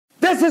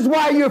This is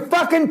why you're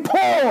fucking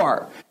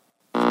poor.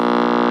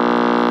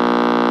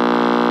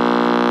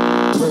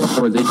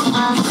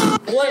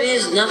 What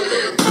is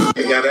nothing?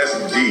 Yeah,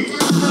 that's deep.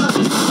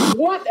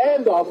 What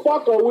in the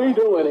fuck are we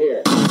doing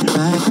here?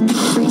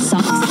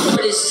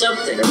 What is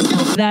something?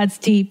 That's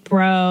deep,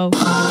 bro.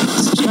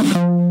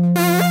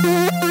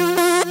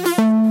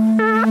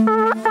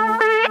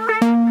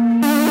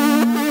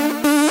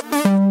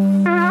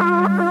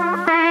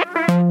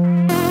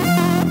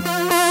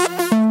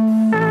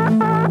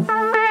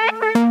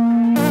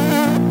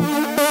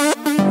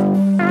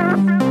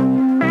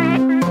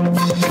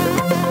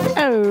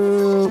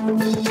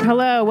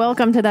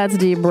 Welcome to That's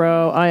Deep,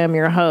 Bro. I am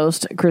your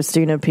host,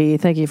 Christina P.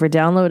 Thank you for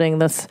downloading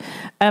this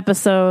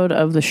episode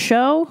of the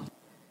show.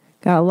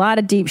 Got a lot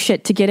of deep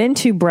shit to get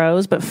into,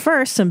 bros. But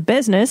first, some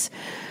business.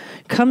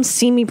 Come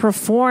see me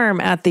perform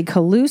at the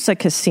Calusa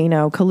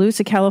Casino,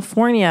 Calusa,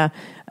 California.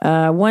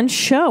 One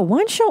show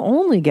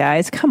only,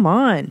 guys. Come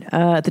on.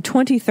 The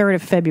 23rd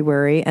of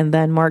February and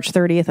then March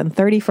 30th and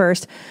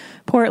 31st,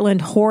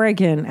 Portland,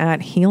 Oregon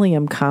at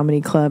Helium Comedy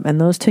Club. And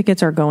those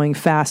tickets are going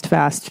fast.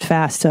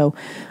 So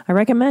I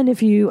recommend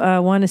if you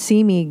want to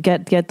see me,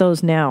 get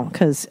those now.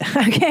 Because,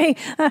 okay,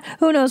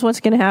 who knows what's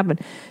going to happen.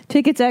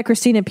 Tickets at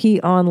Christina P.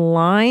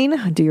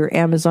 Online. Do your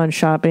Amazon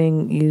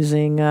shopping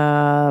using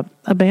a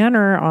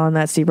banner on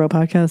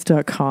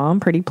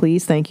thatsdeepbropodcast.com. Pretty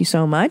please. Thank you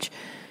so much.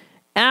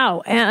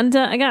 And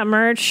I got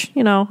merch,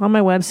 on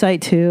my website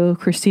too.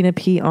 Christina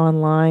P.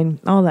 Online.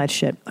 All that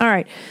shit. All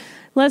right,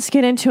 let's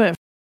get into it.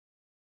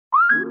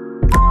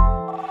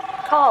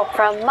 Call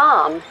from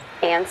mom.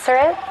 Answer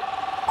it.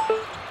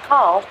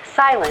 Call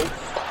silence.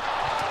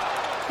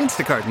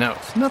 Instacart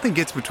knows nothing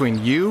gets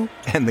between you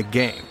and the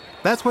game.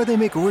 That's why they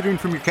make ordering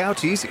from your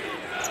couch easy.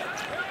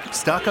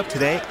 Stock up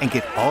today and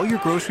get all your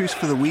groceries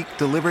for the week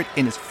delivered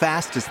in as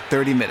fast as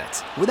 30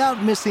 minutes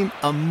without missing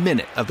a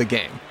minute of the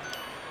game.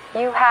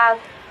 You have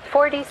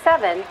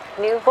 47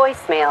 new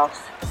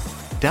voicemails.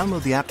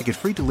 Download the app to get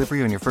free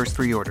delivery on your first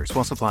 3 orders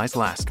while supplies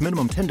last.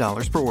 Minimum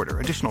 $10 per order.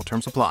 Additional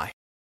terms apply.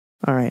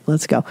 All right,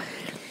 let's go.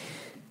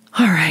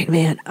 All right,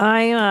 man.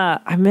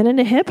 I've been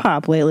into hip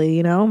hop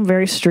lately,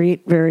 very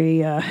street,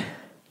 very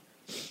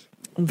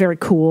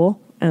cool.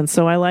 And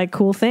so I like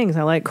cool things.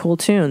 I like cool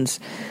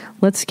tunes.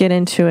 Let's get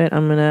into it.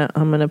 I'm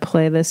gonna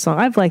play this song.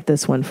 I've liked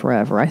this one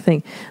forever. I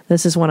think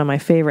this is one of my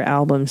favorite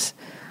albums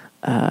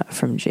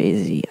from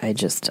Jay-Z. I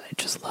just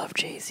love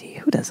Jay-Z.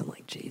 Who doesn't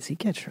like Jay-Z?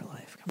 Get your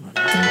life. Come on.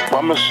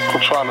 I'm just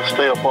trying to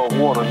stay above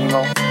water,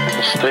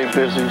 stay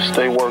busy,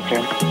 stay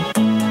working.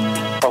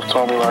 Puff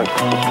told me,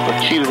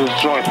 the key to this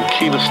joint, the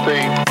key to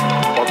stay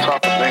on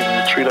top of things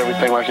is to treat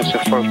everything like it's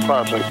your first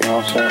project, you know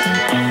what I'm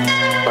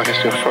saying? Like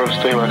it's your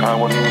first day, like I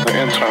when you was an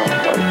intern.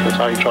 That's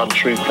how you try to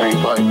treat things,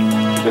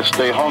 just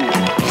stay hungry.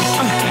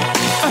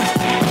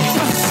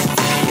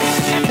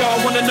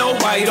 Y'all wanna know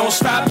why you don't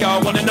stop? Y'all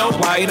wanna know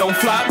why you don't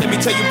flop? Let me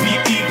tell you,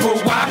 people,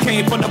 why I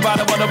came from the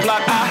bottom of the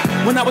block.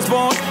 When I was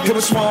born, it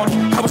was sworn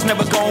I was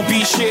never gonna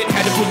be shit.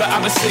 Had to prove the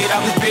opposite.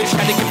 I was bitch.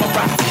 Had to get my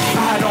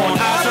ride on.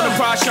 Eyes on the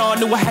prize, Sean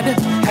knew I had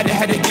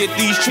to get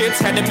these chips.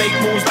 Had to make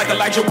moves like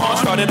Elijah Wan.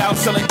 Started out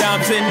selling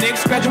dimes and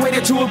nicks.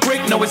 Graduated to a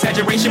brick. No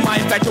exaggeration.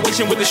 My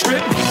infatuation with the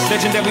strip.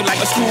 Legendary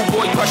like a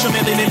schoolboy. Crush a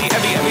million in the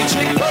every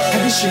chick.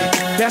 Heavy shit.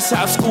 That's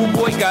how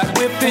schoolboy got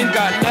whipped and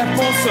got left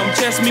on some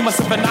just me,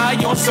 myself, and I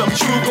on some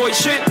true boy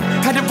shit.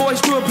 Had to voice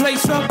to a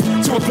place up,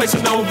 to a place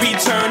of no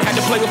return. Had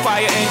to play with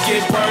fire and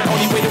get burned.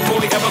 Only way the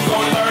boy ever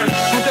gonna learn.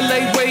 Had to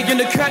lay way in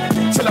the cut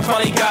till I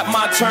finally got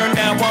my turn.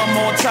 Now I'm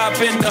on top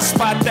in the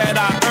spot that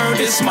I earned.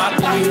 It's my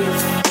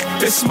life.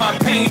 It's my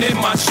pain and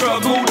my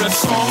struggle. The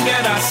song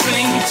that I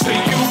sing to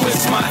you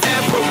is my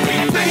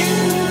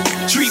everything.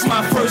 Treat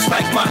my first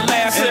like my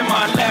last, and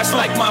my last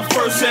like my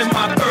first, and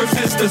my first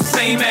is the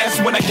same as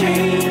when I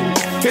came.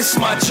 It's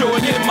my joy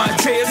and my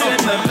tears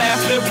and the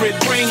laughter it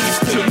brings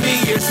to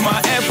me. It's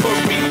my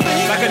everything.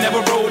 Like I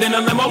never rode in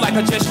a limo, like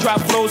I just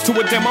dropped flows to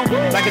a demo.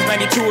 Like it's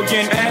 92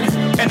 again,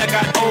 and I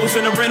got O's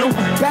in a rental.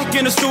 Back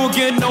in the stool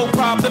again, no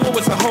problem.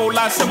 It's a whole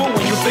lot simple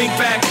when you think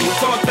back. You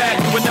thought that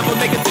you would never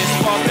make it this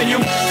far. Then you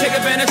take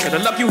advantage of the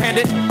luck you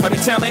handed, but the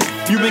talent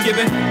you've been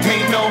given.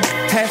 Ain't no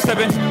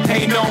half-stepping,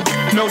 ain't no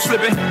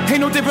slipping. Ain't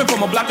no different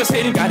from a block that's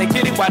hitting. Gotta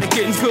get it while the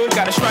getting's good.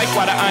 Gotta strike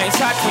while the iron's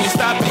hot. When you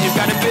stop and you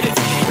gotta fit it.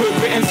 Good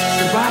riddance,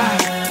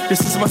 goodbye.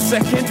 This is my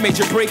second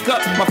major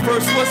breakup. My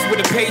first was with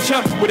a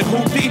pager, with a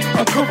hoopty,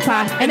 a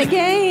coupon, and a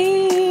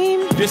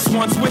game. This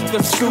one's with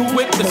the screw,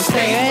 with the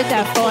stain.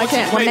 The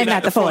fortune. Well, maybe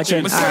not the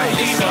fortune. All right.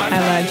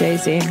 I love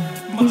Jay-Z.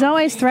 He's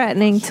always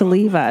threatening to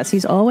leave us.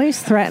 He's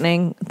always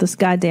threatening this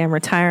goddamn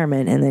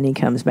retirement, and then he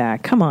comes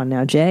back. Come on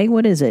now, Jay.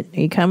 What is it? Are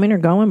you coming or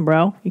going,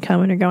 bro? You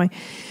coming or going?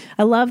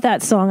 I love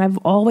that song. I've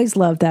always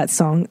loved that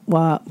song.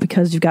 Well,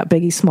 because you've got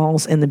Biggie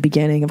Smalls in the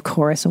beginning, of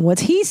course. And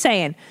what's he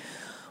saying?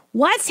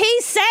 What's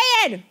he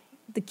saying?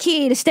 The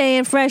key to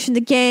staying fresh in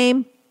the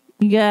game.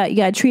 You got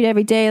to treat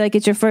every day like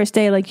it's your first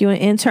day, like you're an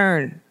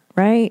intern,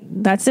 right?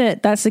 That's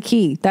it. That's the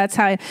key. That's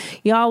how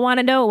y'all want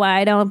to know why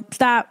I don't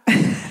stop.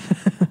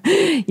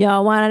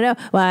 Y'all want to know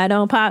why I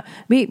don't pop,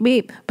 beep,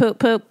 beep, poop,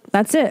 poop.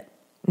 That's it.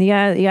 You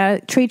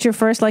gotta treat your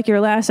first like your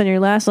last and your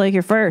last like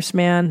your first,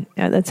 man.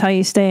 That's how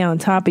you stay on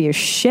top of your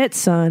shit,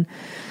 son.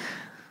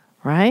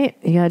 Right?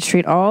 You gotta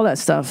treat all that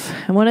stuff.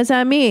 And what does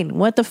that mean?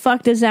 What the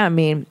fuck does that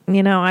mean?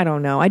 I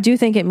don't know. I do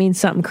think it means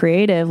something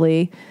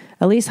creatively.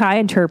 At least I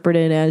interpret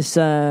it as,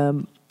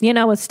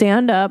 with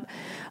stand-up.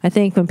 I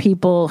think when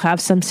people have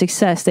some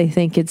success, they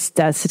think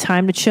that's the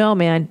time to chill,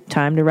 man.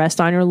 Time to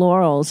rest on your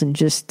laurels and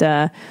just,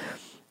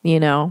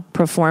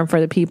 perform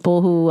for the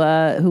people who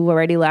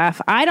already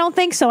laugh. I don't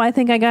think so. I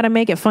think I got to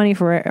make it funny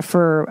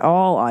for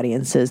all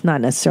audiences,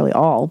 not necessarily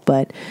all,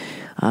 but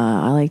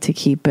I like to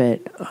keep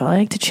it. I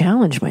like to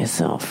challenge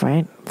myself,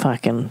 right?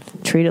 Fucking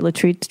treat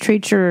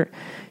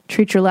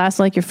your last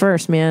like your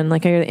first, man.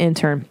 Like you're the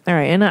intern. All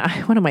right, and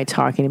what am I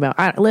talking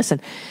about?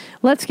 Listen,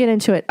 let's get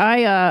into it.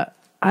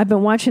 I've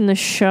been watching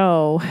this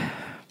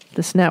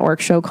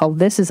network show called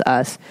This Is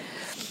Us.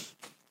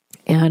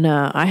 And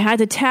I had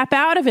to tap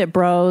out of it,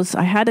 bros.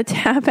 I had to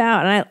tap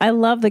out. And I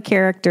love the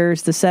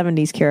characters, the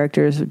 70s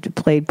characters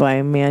played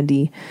by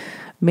Mandy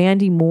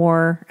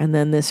Moore, and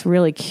then this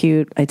really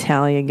cute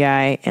Italian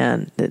guy.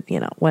 And,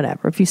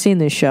 whatever. If you've seen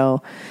this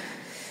show,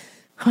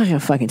 I'm not going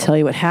to fucking tell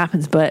you what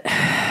happens. But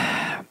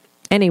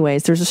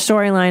anyways, there's a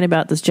storyline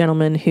about this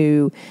gentleman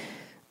who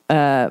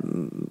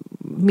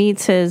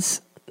meets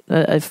his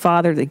a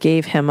father that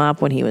gave him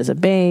up when he was a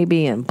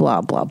baby and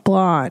blah, blah,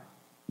 blah.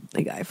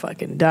 The guy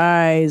fucking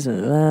dies.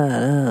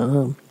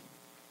 And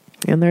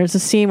there's a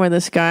scene where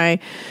this guy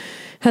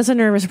has a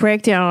nervous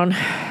breakdown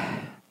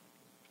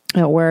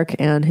at work,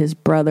 and his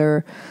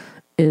brother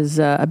is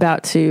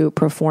about to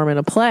perform in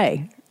a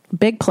play.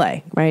 Big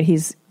play, right?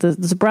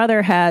 This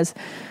brother has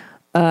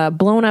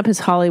blown up his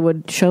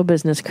Hollywood show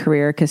business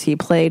career because he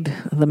played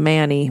the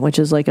Manny, which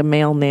is like a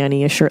male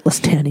nanny, a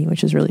shirtless nanny,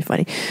 which is really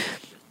funny.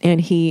 And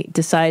he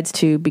decides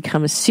to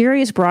become a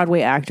serious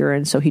Broadway actor.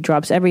 And so he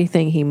drops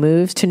everything. He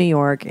moves to New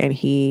York and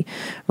he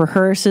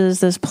rehearses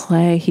this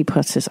play. He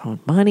puts his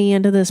own money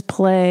into this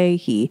play.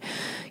 He,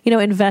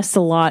 invests a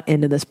lot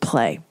into this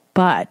play.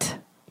 But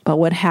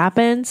what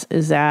happens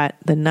is that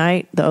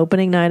the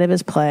opening night of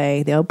his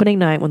play, the opening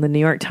night when the New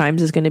York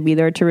Times is going to be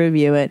there to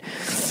review it,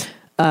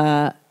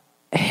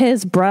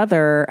 his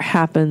brother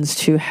happens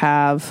to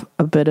have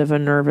a bit of a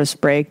nervous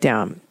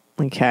breakdown.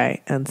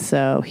 Okay, and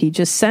so he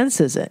just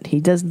senses it.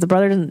 The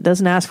brother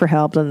doesn't ask for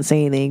help, doesn't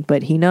say anything,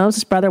 but he knows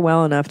his brother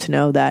well enough to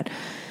know that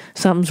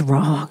something's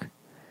wrong.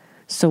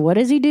 So what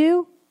does he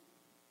do?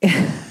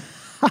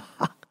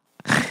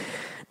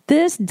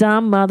 This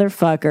dumb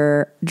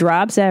motherfucker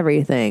drops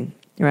everything,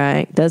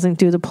 right? Doesn't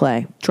do the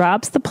play.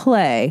 Drops the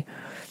play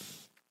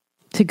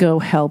to go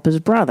help his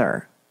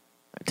brother.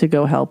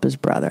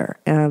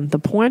 And the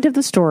point of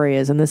the story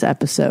is, in this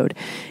episode,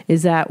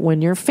 is that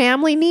when your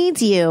family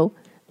needs you,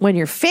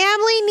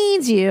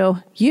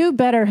 you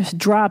better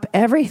drop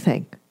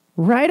everything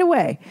right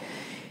away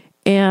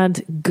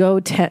and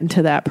go tend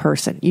to that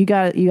person. You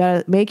got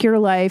to make your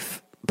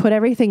life, put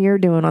everything you're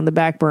doing on the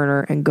back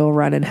burner and go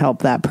run and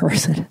help that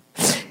person.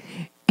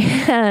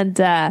 And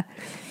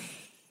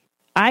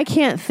I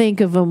can't think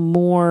of a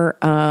more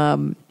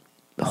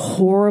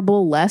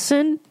horrible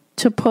lesson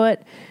to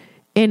put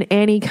in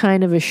any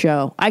kind of a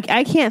show.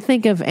 I can't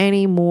think of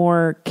any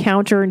more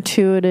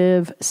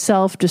counterintuitive,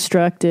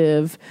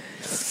 self-destructive.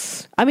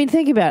 I mean,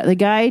 think about it. The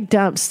guy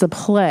dumps the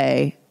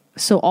play.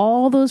 So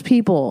all those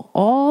people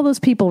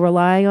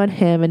relying on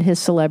him and his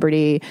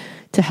celebrity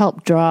to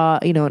help draw,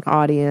 an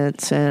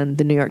audience, and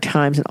the New York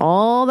Times and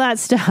all that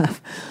stuff.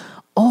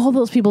 All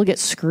those people get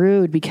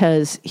screwed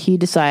because he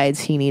decides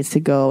he needs to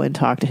go and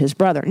talk to his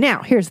brother.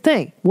 Now, here's the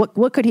thing.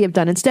 What could he have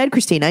done instead,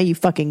 Christina? You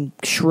fucking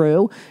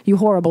shrew. You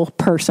horrible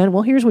person.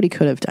 Well, here's what he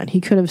could have done. He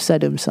could have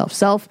said to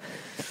himself,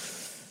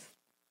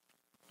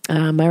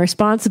 my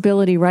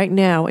responsibility right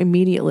now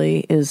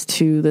immediately is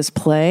to this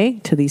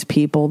play, to these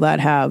people that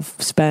have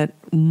spent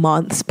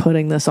months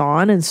putting this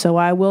on. And so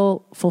I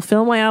will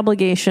fulfill my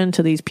obligation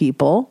to these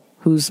people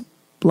whose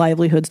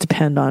livelihoods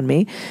depend on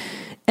me.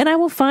 And I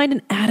will find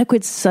an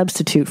adequate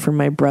substitute for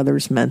my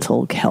brother's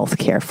mental health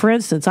care. For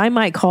instance, I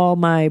might call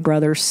my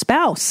brother's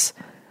spouse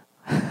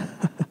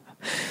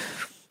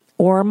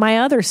or my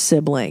other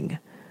sibling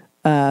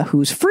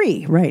who's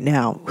free right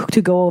now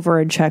to go over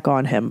and check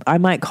on him. I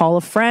might call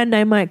a friend.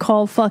 I might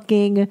call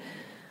fucking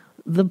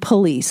the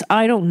police.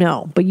 I don't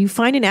know. But you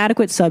find an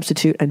adequate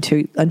substitute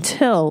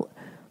until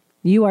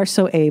you are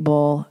so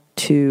able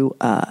to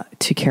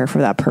care for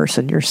that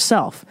person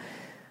yourself.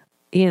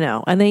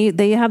 And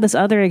they have this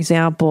other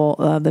example,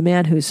 the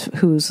man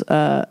whose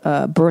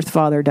birth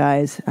father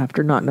dies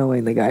after not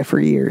knowing the guy for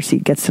years. He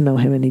gets to know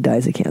him and he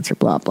dies of cancer,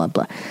 blah, blah,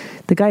 blah.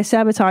 The guy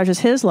sabotages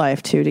his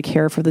life, too, to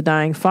care for the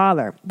dying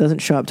father. Doesn't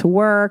show up to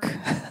work.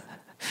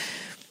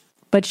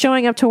 But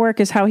showing up to work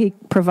is how he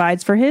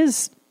provides for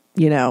his,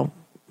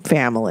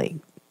 family.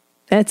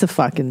 It's a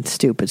fucking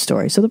stupid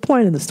story. So the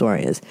point of the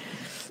story is,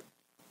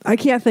 I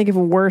can't think of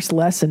a worse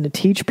lesson to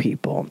teach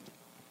people,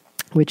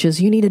 which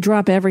is you need to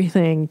drop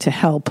everything to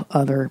help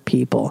other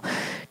people.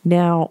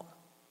 Now,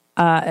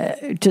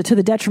 to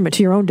the detriment,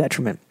 to your own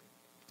detriment.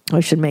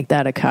 I should make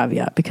that a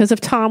caveat. Because if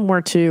Tom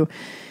were to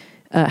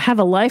have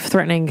a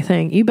life-threatening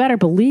thing, you better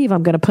believe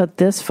I'm going to put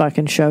this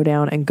fucking show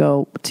down and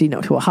go to,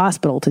 to a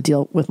hospital to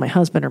deal with my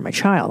husband or my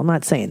child. I'm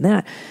not saying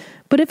that.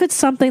 But if it's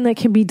something that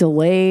can be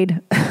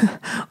delayed,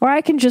 or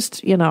I can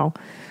just,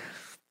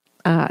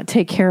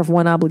 take care of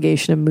one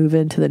obligation and move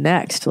into the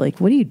next.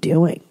 Like, what are you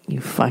doing, you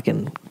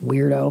fucking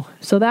weirdo?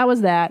 So that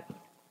was that.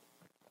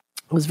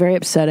 It was very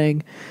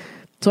upsetting.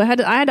 So I had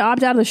to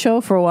opt out of the show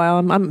for a while.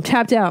 I'm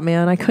tapped out,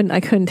 man. I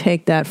couldn't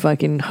take that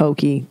fucking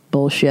hokey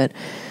bullshit.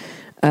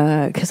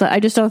 Because I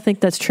just don't think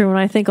that's true. And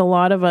I think a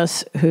lot of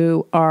us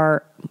who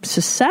are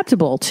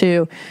susceptible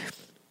to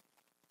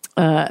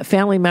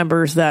family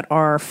members that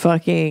are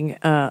fucking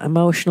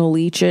emotional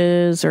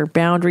leeches or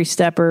boundary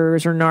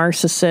steppers or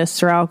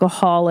narcissists or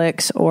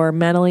alcoholics or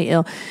mentally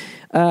ill.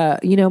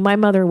 My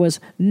mother was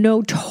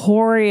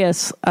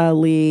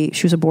notoriously,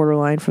 she was a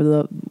borderline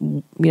for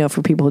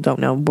for people who don't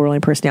know,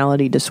 borderline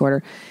personality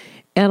disorder.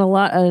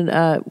 And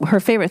her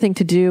favorite thing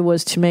to do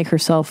was to make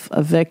herself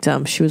a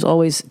victim. She was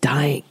always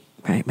dying.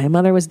 Right, my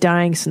mother was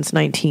dying since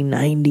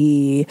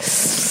 1990.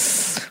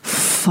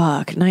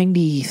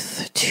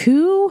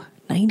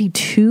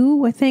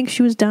 92, I think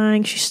she was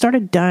dying. She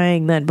started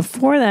dying then.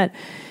 Before that,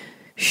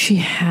 she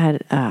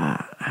had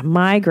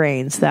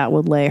migraines that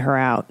would lay her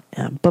out.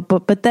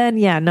 But then,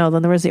 then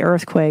there was the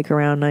earthquake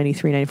around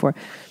 93, 94,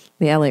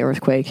 the LA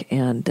earthquake,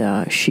 and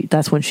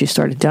that's when she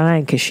started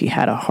dying because she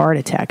had a heart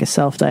attack, a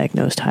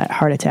self-diagnosed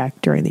heart attack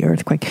during the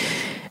earthquake.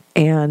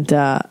 And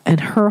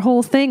her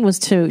whole thing was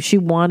she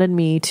wanted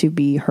me to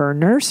be her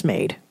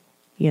nursemaid,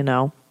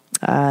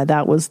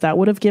 that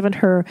would have given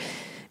her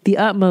the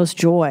utmost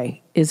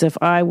joy, is if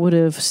I would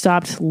have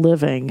stopped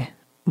living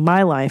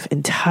my life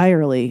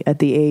entirely at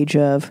the age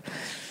of,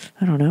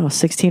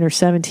 16 or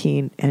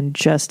 17 and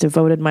just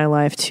devoted my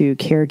life to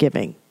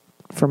caregiving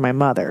for my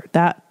mother.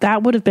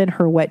 That would have been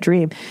her wet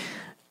dream.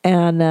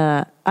 And,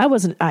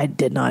 I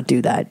did not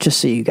do that. Just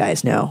so you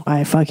guys know,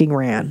 I fucking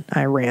ran.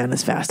 I ran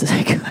as fast as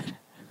I could.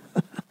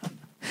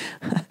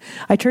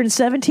 I turned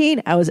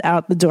 17. I was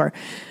out the door.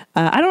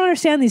 I don't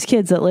understand these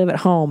kids that live at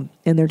home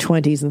in their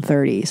 20s and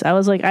 30s. I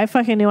was like, I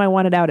fucking knew I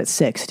wanted out at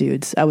 6,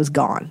 dudes. I was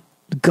gone.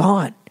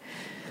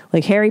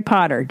 Like Harry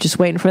Potter, just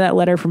waiting for that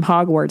letter from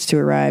Hogwarts to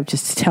arrive,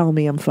 just to tell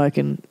me I'm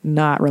fucking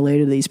not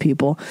related to these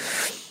people.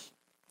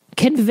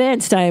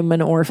 Convinced I'm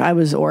an orphan. I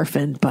was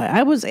orphaned, but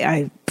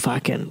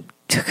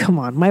come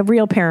on. My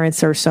real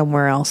parents are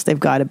somewhere else. They've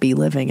got to be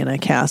living in a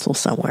castle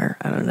somewhere.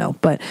 I don't know,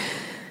 but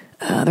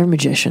they're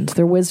magicians.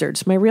 They're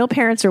wizards. My real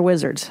parents are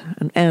wizards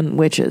and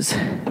witches.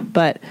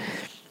 But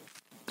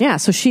yeah,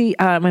 so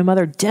my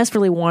mother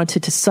desperately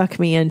wanted to suck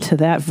me into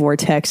that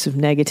vortex of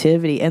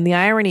negativity. And the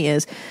irony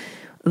is,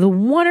 the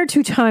one or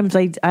two times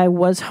I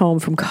was home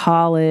from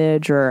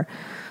college, or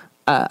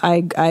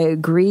I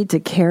agreed to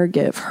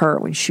caregive her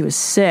when she was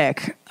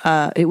sick,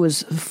 it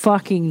was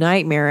fucking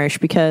nightmarish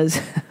because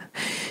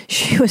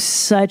she was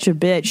such a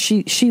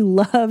bitch. She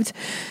loved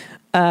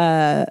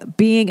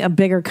being a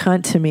bigger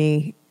cunt to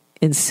me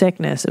in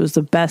sickness. It was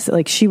the best.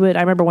 Like I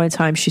remember one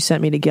time she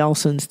sent me to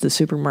Gelson's, the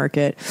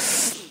supermarket.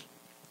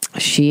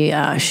 She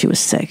was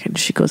sick and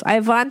she goes, "I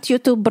want you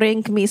to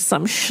bring me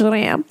some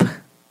shrimp."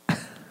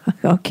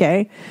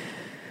 Okay.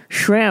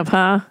 Shrimp,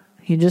 huh?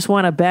 You just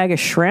want a bag of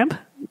shrimp?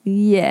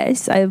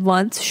 Yes, I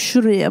want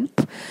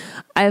shrimp.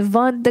 I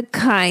want the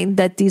kind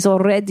that is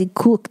already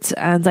cooked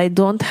and I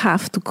don't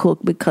have to cook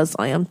because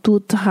I am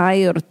too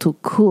tired to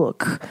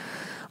cook.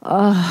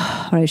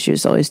 Oh, right, she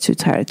was always too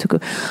tired to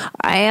cook.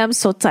 I am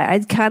so tired. I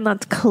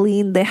cannot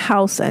clean the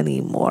house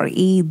anymore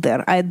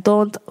either. I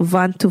don't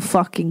want to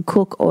fucking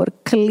cook or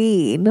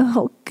clean.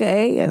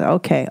 Okay.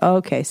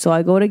 So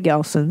I go to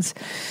Gelson's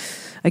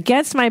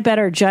against my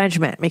better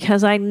judgment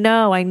because I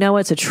know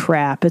it's a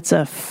trap. It's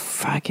a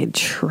fucking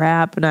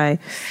trap. And I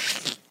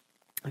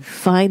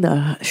find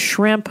the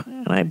shrimp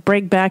and I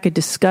bring back a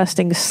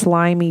disgusting,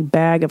 slimy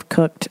bag of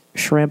cooked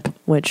shrimp,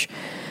 which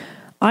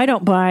I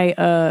don't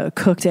buy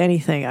cooked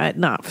anything.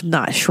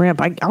 Not shrimp.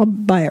 I'll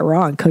buy it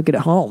raw and cook it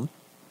at home.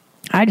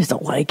 I just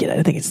don't like it.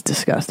 I think it's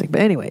disgusting.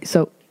 But anyway,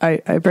 so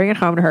I bring it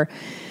home to her.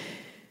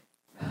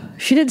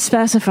 She didn't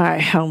specify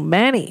how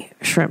many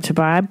shrimp to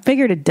buy. I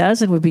figured a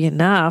dozen would be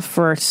enough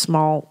for a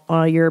small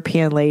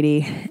European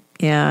lady.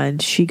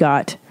 And she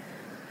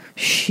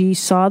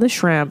saw the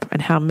shrimp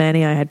and how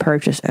many I had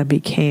purchased and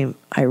became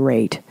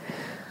irate.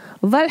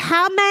 Well,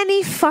 how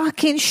many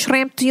fucking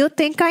shrimp do you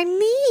think I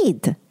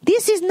need?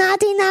 This is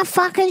not enough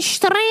fucking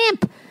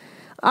shrimp.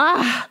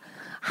 How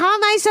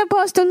am I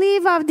supposed to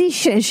leave off this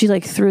shit? And she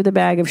threw the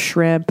bag of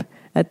shrimp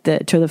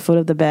to the foot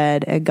of the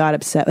bed and got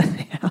upset with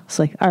me. I was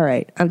like, all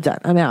right, I'm done.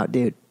 I'm out,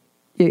 dude.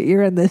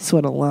 You're in this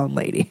one alone,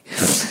 lady.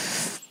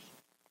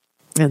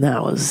 And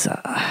that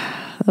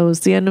was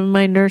the end of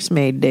my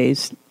nursemaid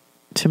days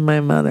to my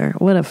mother.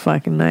 What a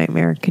fucking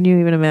nightmare. Can you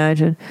even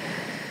imagine?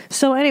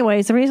 So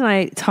anyways, the reason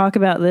I talk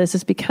about this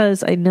is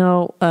because I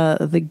know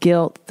the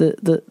guilt,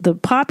 the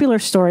popular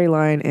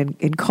storyline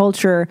in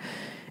culture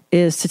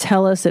is to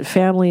tell us that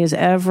family is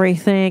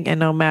everything and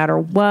no matter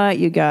what,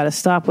 you got to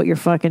stop what you're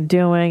fucking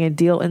doing and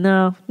deal. And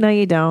no,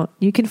 you don't.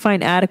 You can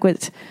find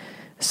adequate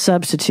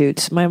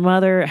substitutes. My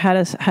mother had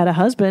a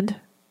husband.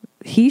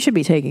 He should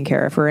be taking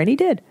care of her, and he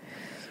did.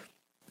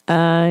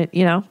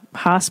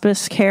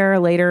 Hospice care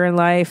later in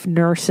life,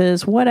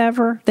 nurses,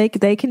 whatever. They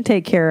can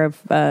take care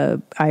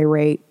of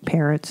irate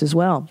parents as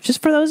well. Just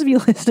for those of you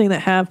listening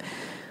that have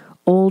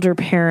older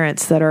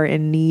parents that are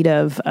in need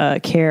of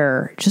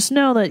care, just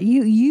know that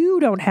you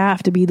don't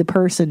have to be the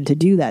person to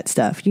do that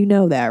stuff. You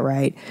know that,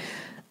 right?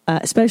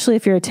 Especially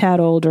if you're a tad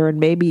older and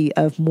maybe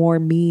of more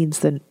means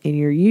than in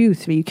your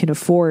youth, you can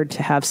afford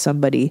to have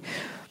somebody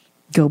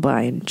go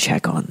by and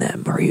check on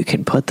them, or you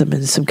can put them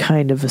in some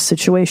kind of a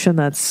situation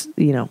that's,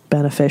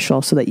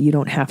 beneficial so that you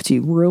don't have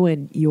to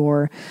ruin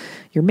your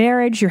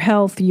marriage, your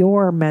health,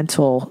 your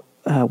mental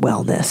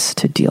wellness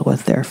to deal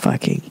with their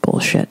fucking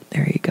bullshit.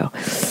 There you go.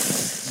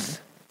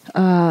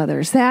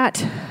 There's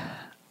that.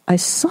 Let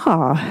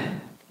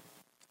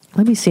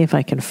me see if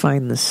I can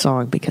find this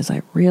song, because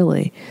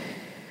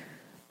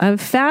I'm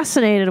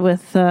fascinated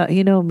with,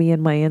 me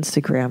and my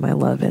Instagram. I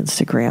love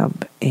Instagram,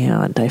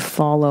 and I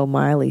follow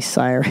Miley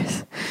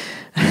Cyrus.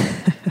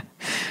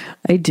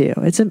 I do.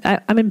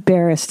 I'm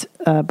embarrassed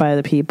by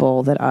the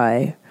people that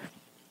I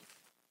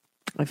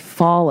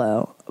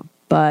follow,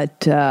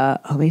 but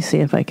let me see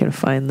if I can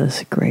find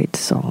this great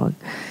song.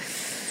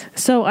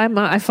 So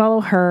I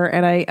follow her,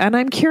 and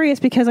I'm curious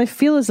because I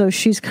feel as though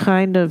she's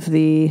kind of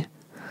the,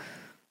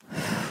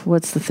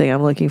 what's the thing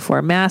I'm looking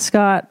for?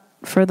 Mascot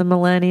for the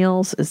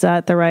millennials. Is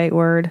that the right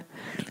word?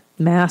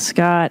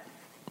 Mascot,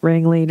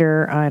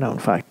 ringleader. I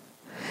don't fuck.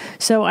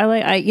 So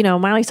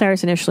Miley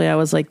Cyrus initially, I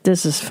was like,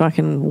 this is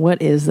fucking,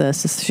 what is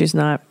this? She's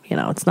not,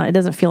 it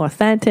doesn't feel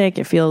authentic.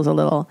 It feels a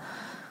little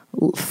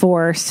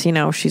forced.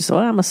 She's,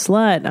 I'm a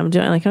slut. I'm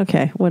doing like,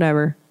 okay,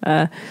 whatever.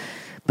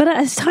 But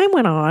as time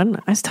went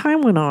on,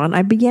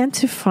 I began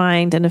to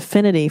find an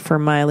affinity for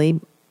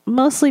Miley,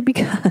 mostly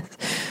because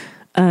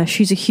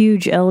she's a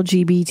huge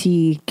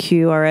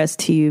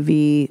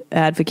LGBTQRSTUV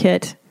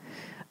advocate.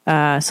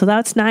 So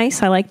that's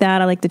nice. I like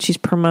that. I like that she's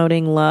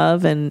promoting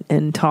love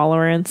and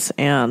tolerance.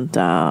 And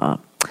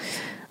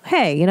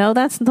hey,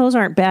 those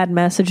aren't bad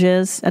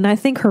messages. And I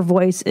think her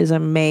voice is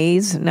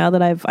amazing. Now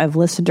that I've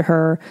listened to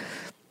her,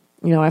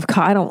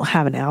 I don't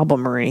have an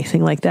album or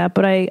anything like that,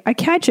 but I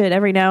catch it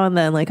every now and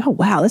then, like, oh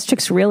wow, this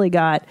chick's really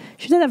got.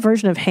 She did that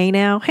version of Hey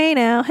Now, Hey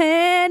Now,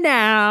 Hey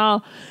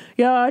Now,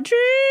 You're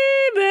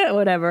Dreaming,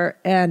 whatever,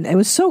 and it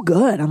was so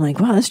good. I'm like,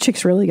 wow, this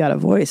chick's really got a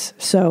voice.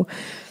 So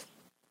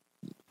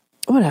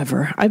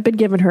whatever, I've been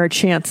giving her a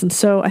chance, and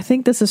so I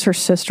think this is her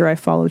sister I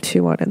follow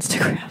too on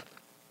Instagram.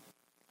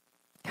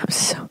 I'm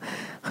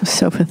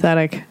so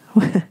pathetic.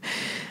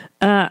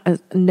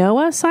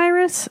 Noah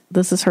Cyrus,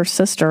 this is her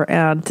sister,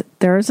 and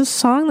there's a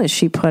song that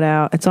she put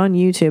out. It's on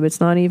YouTube. It's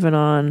not even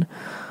on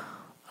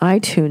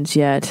iTunes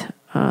yet.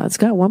 It's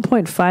got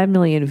 1.5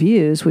 million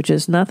views, which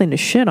is nothing to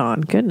shit on.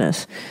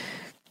 Goodness.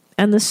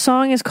 And the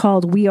song is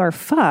called We Are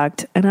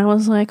Fucked, and I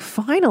was like,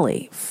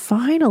 finally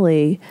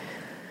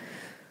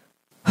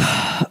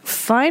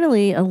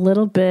a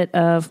little bit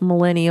of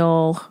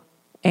millennial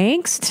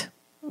angst,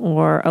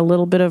 or a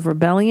little bit of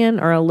rebellion,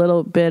 or a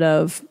little bit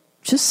of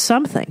just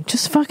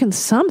fucking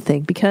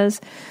something, because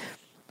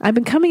I've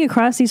been coming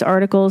across these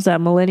articles that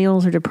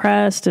millennials are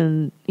depressed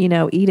and,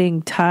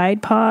 eating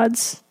Tide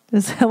Pods.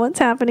 Is that what's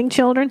happening,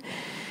 children?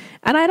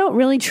 And I don't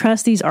really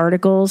trust these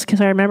articles, because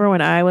I remember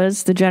when I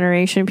was the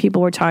generation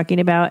people were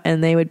talking about,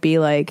 and they would be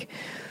like,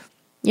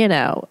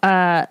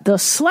 the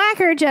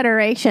slacker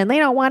generation, they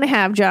don't want to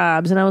have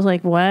jobs. And I was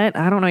like, what?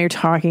 I don't know what you're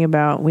talking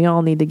about. We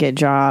all need to get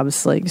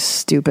jobs. Like,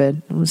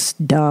 stupid. It was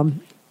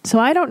dumb. So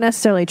I don't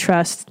necessarily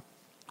trust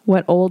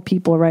what old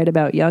people write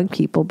about young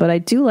people, but I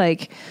do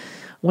like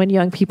when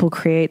young people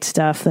create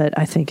stuff that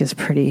I think is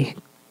pretty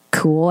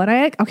cool. And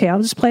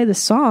I'll just play this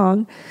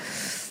song.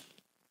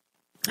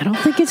 I don't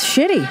think it's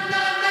shitty.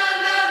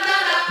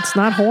 It's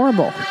not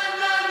horrible.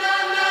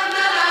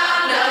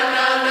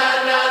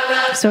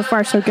 So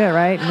far, so good,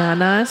 right?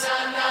 Nanas?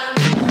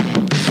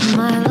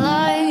 My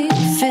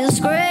life is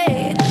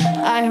great.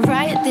 I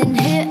write, then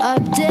hit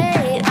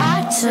update.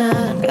 I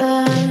turn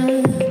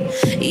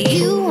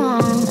you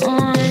on.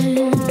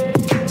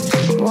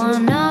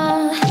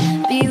 Wanna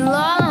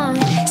belong,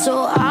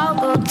 so I'll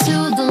go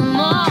to the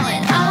mall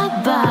and I'll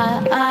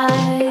buy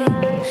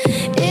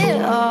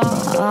it all.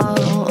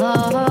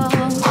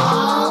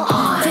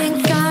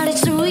 Thank God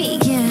it's the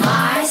weekend.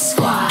 My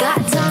squad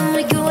got time,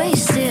 we can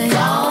waste it.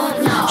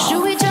 Don't know.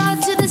 Should we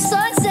drive to the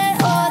sunset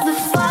or the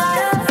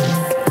fire?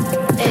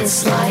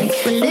 It's like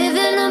we're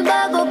living a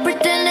bubble,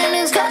 pretending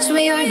it's 'cause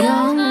we are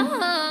young.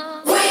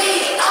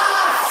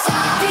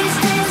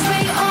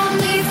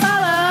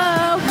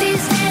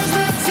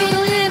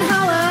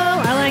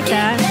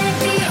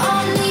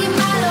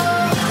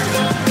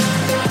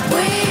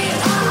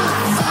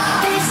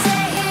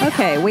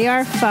 Okay, We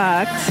Are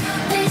Fucked.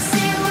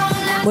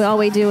 All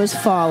we do is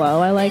follow.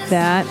 I like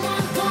that.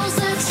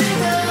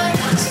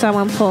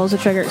 Someone pulls the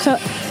trigger. So,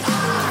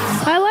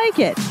 I like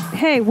it.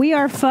 Hey, We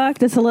Are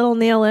Fucked. It's a little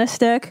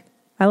nihilistic.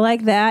 I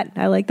like that.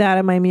 I like that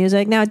in my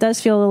music. Now, it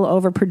does feel a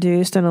little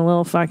overproduced and a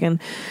little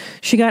fucking...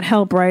 She got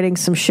help writing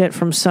some shit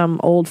from some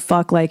old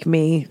fuck like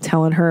me,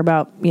 telling her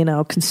about,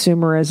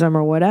 consumerism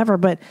or whatever.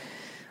 But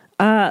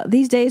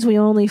these days, we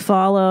only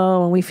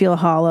follow and we feel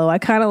hollow. I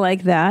kind of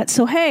like that.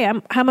 So, hey,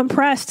 I'm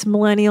impressed,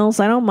 millennials.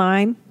 I don't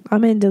mind.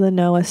 I'm into the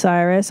Noah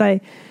Cyrus.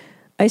 I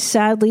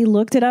sadly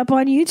looked it up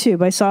on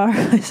YouTube. I saw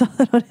it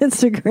on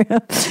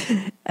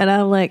Instagram. And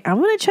I'm like, I'm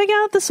going to check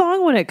out the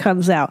song when it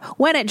comes out.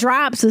 When it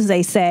drops, as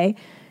they say.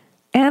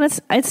 And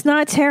it's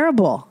not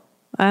terrible.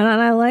 And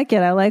I like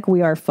it. I like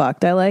We Are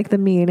Fucked. I like the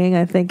meaning.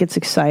 I think it's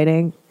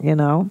exciting,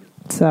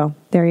 So,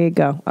 there you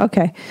go.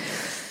 Okay.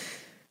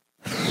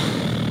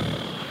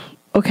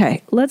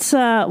 Okay, let's,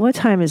 what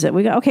time is it?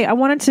 I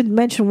wanted to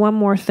mention one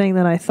more thing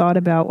that I thought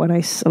about when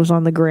I was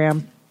on the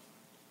gram.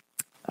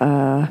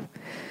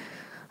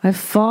 I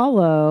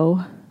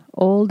follow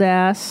old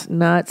ass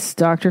nuts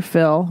Dr.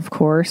 Phil, of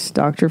course,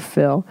 Dr.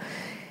 Phil.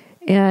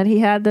 And he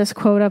had this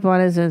quote up on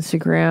his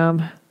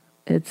Instagram.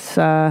 It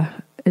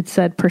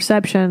said,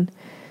 perception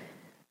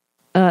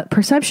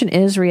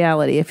is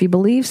reality. If you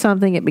believe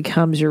something, it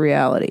becomes your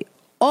reality.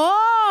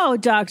 Oh,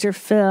 Dr.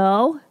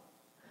 Phil.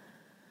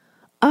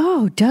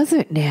 Oh, does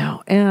it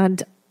now?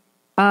 And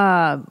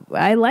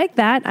I like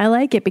that. I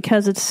like it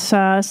because it's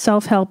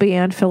self-helpy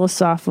and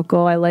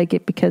philosophical. I like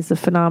it because the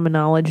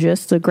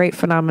great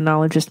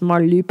phenomenologist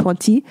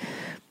Merleau-Ponty,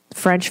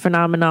 French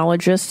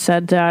phenomenologist,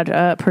 said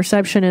that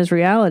perception is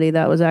reality.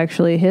 That was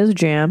actually his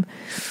jam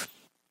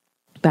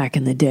back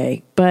in the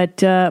day.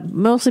 But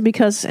mostly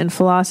because in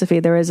philosophy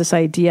there is this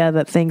idea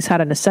that things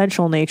had an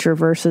essential nature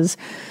versus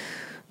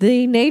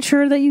the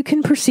nature that you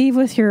can perceive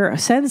with your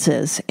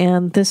senses.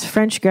 And this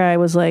French guy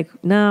was like,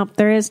 no,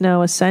 there is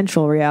no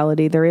essential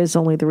reality. There is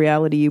only the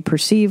reality you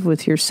perceive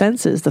with your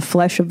senses. The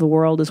flesh of the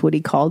world is what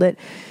he called it.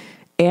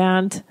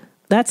 And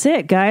that's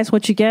it, guys.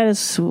 What you get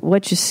is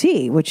what you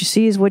see. What you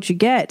see is what you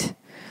get.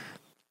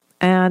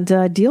 And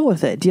deal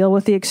with it. Deal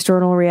with the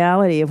external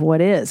reality of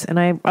what is. And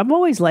I've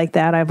always liked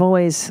that. I've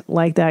always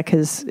liked that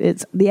because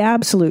it's the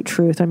absolute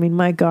truth. I mean,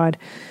 my God,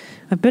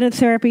 I've been in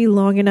therapy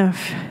long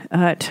enough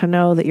to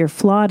know that your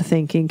flawed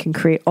thinking can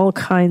create all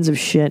kinds of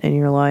shit in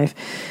your life.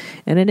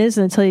 And it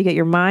isn't until you get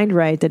your mind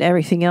right that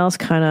everything else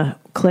kind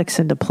of clicks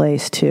into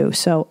place too.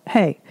 So,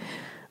 hey,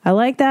 I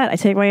like that. I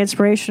take my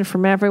inspiration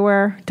from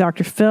everywhere.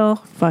 Dr. Phil,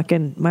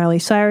 fucking Miley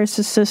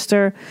Cyrus's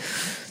sister,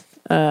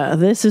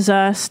 This Is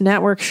Us,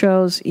 network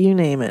shows, you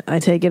name it. I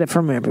take it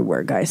from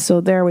everywhere, guys. So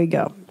there we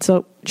go.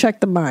 So check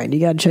the mind. You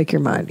got to check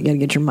your mind. You got to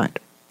get your mind.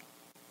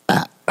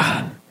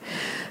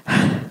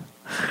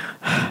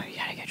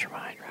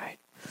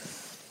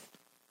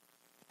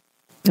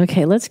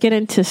 Okay, let's get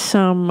into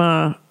some,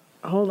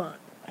 hold on.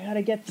 I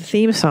gotta get the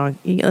theme song.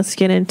 Let's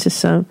get into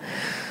some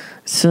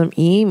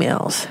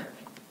emails.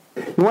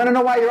 You want to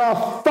know why you're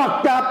all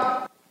fucked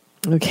up?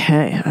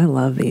 Okay, I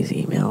love these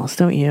emails,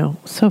 don't you?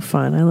 So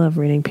fun. I love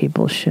reading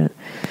people's shit.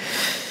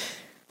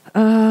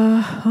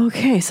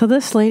 Okay, so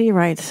this lady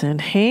writes in,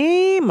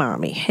 Hey,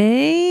 mommy.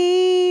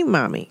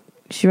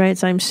 She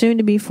writes, I'm soon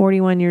to be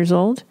 41 years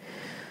old,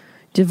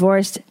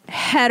 divorced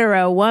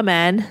hetero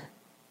woman.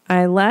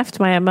 I left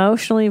my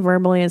emotionally,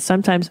 verbally, and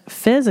sometimes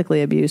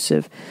physically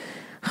abusive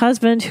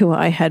husband who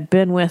I had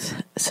been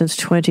with since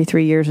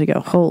 23 years ago.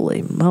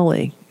 Holy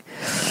moly.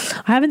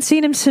 I haven't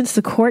seen him since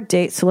the court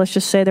date, so let's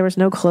just say there was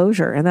no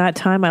closure. In that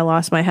time, I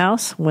lost my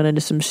house, went into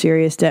some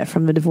serious debt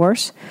from the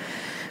divorce,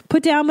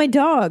 put down my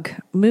dog,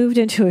 moved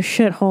into a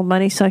shithole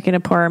money-sucking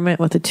apartment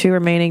with the 2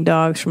 remaining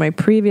dogs from my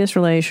previous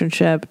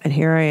relationship, and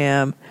here I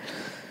am.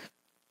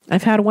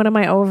 I've had one of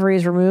my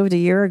ovaries removed a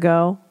year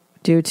ago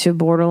due to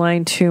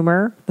borderline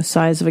tumor, the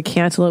size of a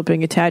cantaloupe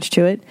being attached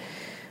to it.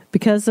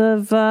 Because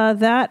of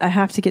that, I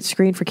have to get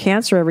screened for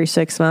cancer every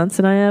 6 months,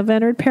 and I have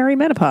entered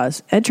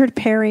perimenopause.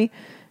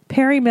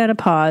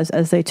 Perimenopause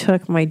as they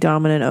took my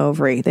dominant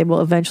ovary. They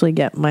will eventually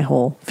get my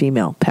whole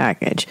female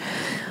package.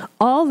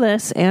 All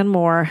this and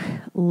more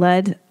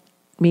led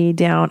me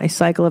down a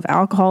cycle of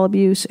alcohol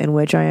abuse in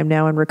which I am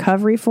now in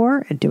recovery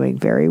for and doing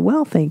very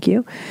well, thank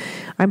you.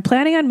 I'm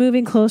planning on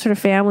moving closer to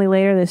family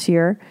later this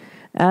year,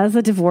 as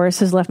the divorce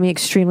has left me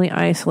extremely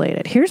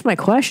isolated. Here's my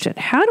question.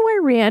 How do I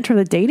re-enter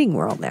the dating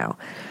world now?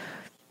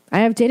 I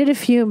have dated a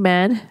few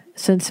men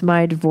since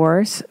my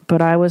divorce,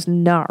 but I was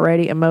not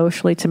ready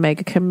emotionally to make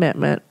a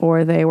commitment,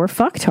 or they were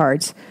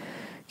fucktards.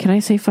 Can I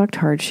say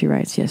fucktards? She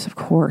writes, yes, of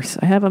course.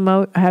 I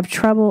have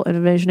trouble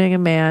envisioning a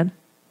man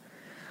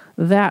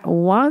that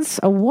wants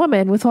a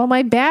woman with all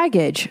my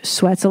baggage,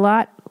 sweats a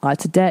lot,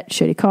 lots of debt,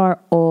 shitty car,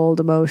 old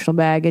emotional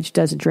baggage,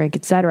 doesn't drink,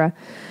 etc.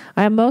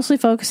 I am mostly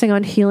focusing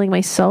on healing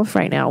myself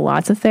right now.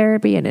 Lots of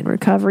therapy and in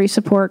recovery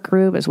support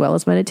group, as well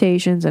as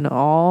meditations and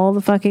all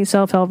the fucking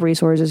self-help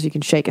resources you can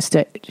shake a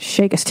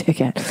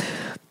stick at.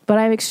 But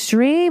I'm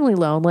extremely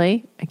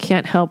lonely. I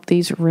can't help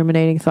these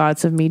ruminating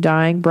thoughts of me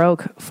dying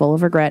broke, full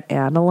of regret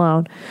and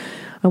alone.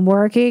 I'm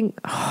working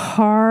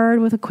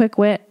hard with a quick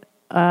wit.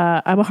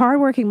 I'm a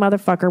hardworking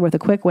motherfucker with a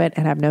quick wit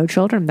and have no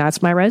children.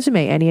 That's my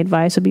resume. Any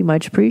advice would be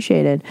much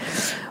appreciated.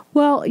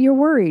 Well, you're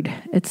worried.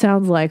 It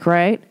sounds like,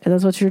 right?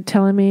 That's what you're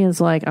telling me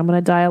is like, I'm going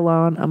to die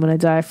alone. I'm going to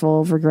die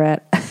full of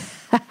regret.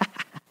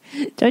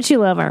 Don't you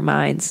love our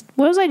minds?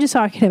 What was I just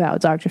talking about,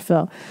 Dr.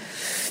 Phil?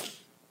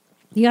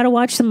 You got to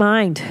watch the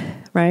mind,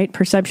 right?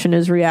 Perception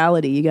is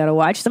reality. You got to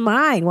watch the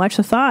mind, watch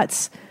the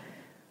thoughts.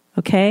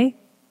 Okay?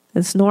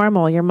 It's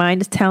normal. Your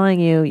mind is telling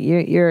you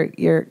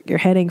you're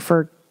heading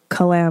for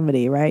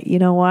calamity, right? You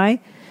know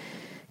why?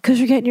 Because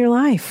you're getting your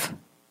life.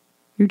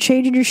 You're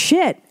changing your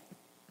shit.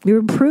 You're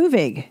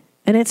improving.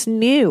 And it's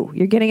new.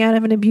 You're getting out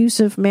of an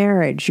abusive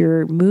marriage.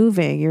 You're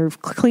moving. You're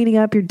cleaning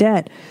up your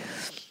debt.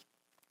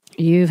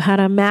 You've had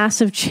a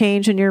massive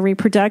change in your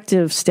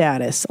reproductive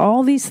status.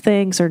 All these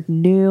things are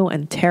new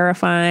and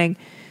terrifying.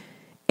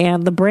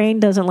 And the brain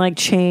doesn't like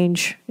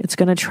change. It's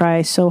going to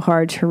try so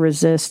hard to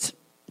resist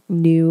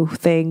new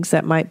things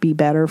that might be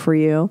better for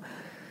you.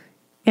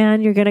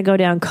 And you're going to go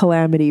down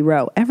calamity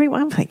row. I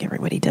think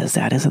everybody does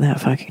that. Isn't that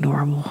fucking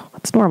normal?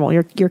 It's normal.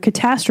 You're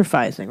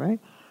catastrophizing, right?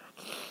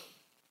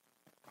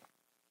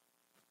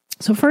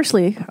 So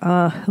firstly,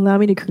 allow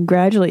me to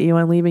congratulate you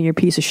on leaving your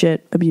piece of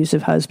shit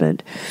abusive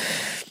husband.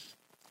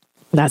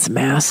 That's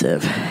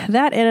massive.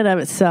 That in and of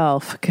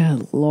itself,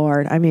 good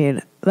Lord. I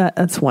mean,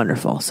 that's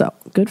wonderful. So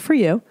good for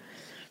you.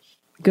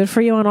 Good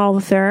for you on all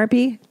the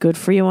therapy. Good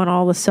for you on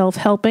all the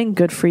self-helping.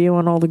 Good for you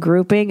on all the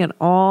grouping and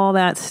all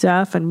that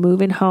stuff and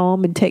moving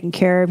home and taking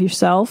care of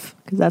yourself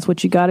because that's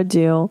what you got to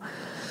do.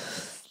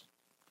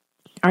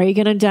 Are you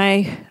going to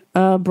die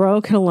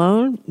broke and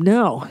alone?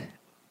 No.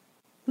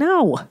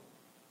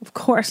 Of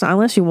course not,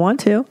 unless you want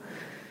to.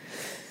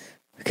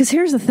 Because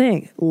here's the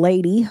thing,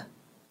 lady.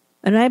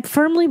 And I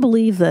firmly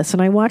believe this,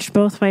 and I watched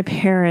both my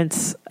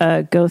parents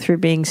go through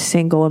being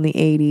single in the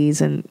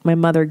 80s, and my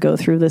mother go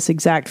through this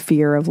exact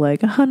fear of like,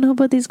 oh,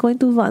 nobody's going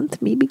to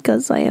want me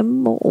because I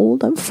am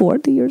old. I'm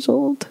 40 years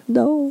old.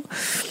 No.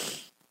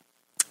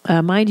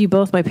 Mind you,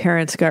 both my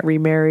parents got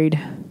remarried.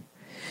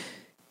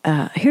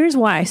 Here's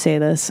why I say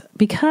this.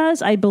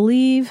 Because I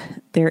believe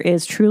there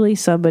is truly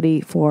somebody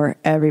for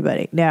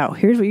everybody. Now,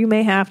 here's what you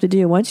may have to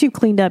do once you've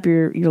cleaned up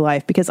your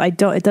life, because it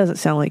doesn't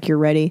sound like you're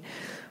ready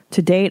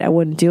to date. I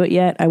wouldn't do it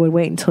yet. I would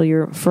wait until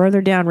you're further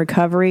down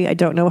recovery. I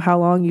don't know how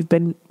long you've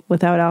been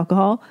without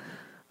alcohol.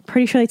 I'm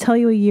pretty sure they tell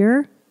you a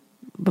year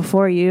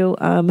before you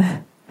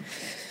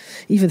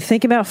even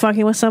think about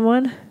fucking with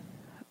someone.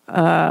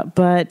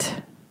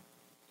 But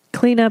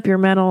clean up your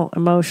mental,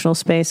 emotional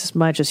space as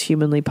much as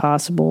humanly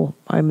possible,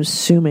 I'm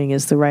assuming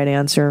is the right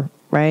answer,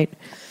 right?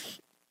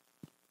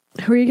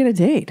 Who are you going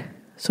to date?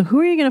 So who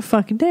are you going to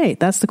fucking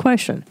date? That's the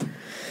question.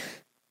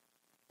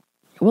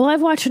 Well,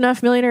 I've watched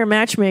enough Millionaire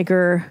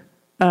Matchmaker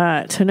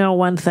to know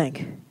one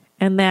thing,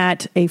 and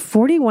that a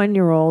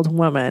 41-year-old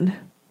woman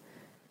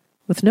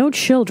with no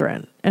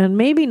children, and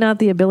maybe not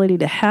the ability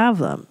to have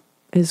them,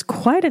 is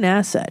quite an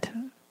asset.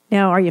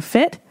 Now, are you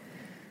fit?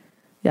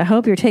 I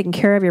hope you're taking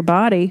care of your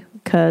body,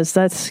 because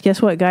guess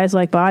what? Guys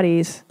like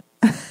bodies.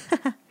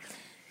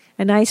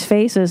 And nice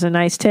faces and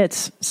nice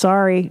tits.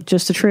 Sorry,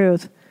 just the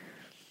truth.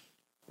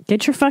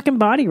 Get your fucking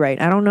body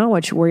right. I don't know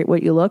what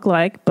you look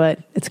like, but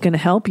it's going to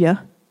help you.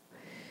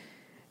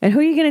 And who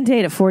are you going to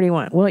date at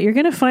 41? Well, you're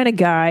going to find a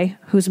guy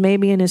who's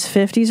maybe in his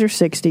 50s or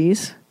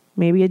 60s,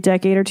 maybe a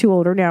decade or two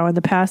older. Now, in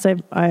the past,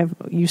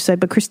 you said,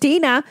 but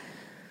Christina,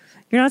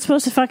 you're not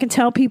supposed to fucking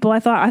tell people. I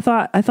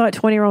thought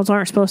 20-year-olds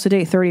aren't supposed to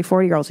date 30,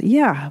 40-year-olds.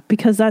 Yeah,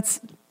 because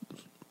that's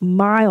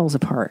miles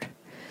apart.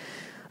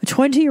 A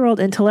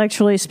 20-year-old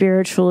intellectually,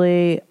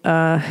 spiritually,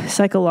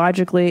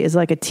 psychologically is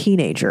like a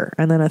teenager.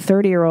 And then a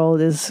 30-year-old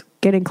is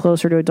getting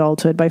closer to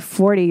adulthood. By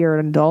 40, you're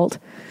an adult.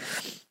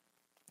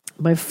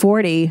 By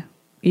 40,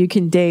 you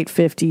can date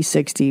 50,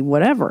 60,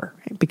 whatever,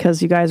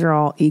 because you guys are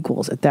all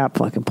equals at that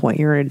fucking point.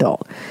 You're an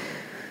adult.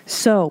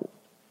 So,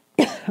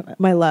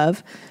 my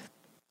love,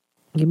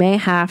 you may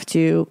have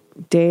to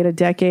date a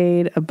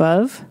decade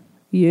above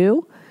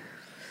you,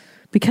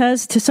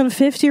 because to some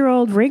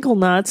 50-year-old wrinkle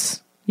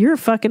nuts, you're a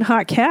fucking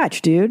hot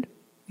catch, dude.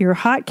 You're a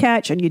hot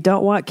catch and you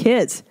don't want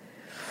kids.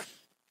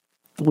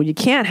 Well, you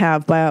can't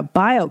have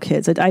bio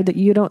kids.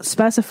 You don't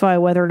specify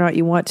whether or not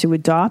you want to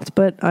adopt,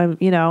 but I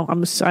don't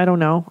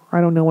know.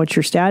 I don't know what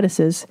your status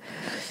is.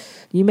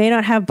 You may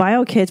not have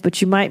bio kids,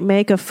 but you might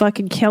make a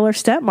fucking killer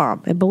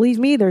stepmom. And believe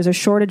me, there's a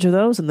shortage of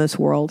those in this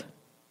world.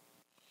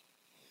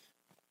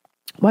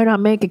 Why not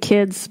make a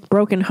kid's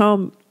broken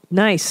home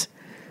nice?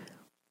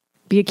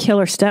 Be a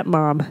killer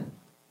stepmom.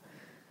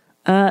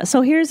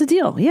 So here's the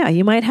deal. Yeah,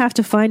 you might have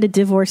to find a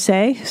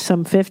divorcee,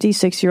 some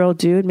 56-year-old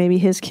dude. Maybe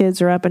his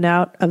kids are up and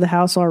out of the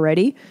house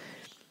already.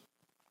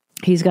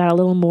 He's got a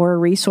little more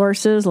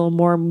resources, a little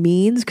more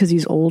means because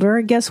he's older.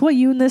 And guess what?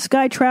 You and this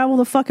guy travel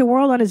the fucking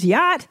world on his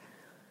yacht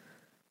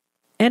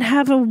and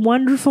have a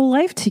wonderful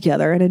life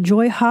together and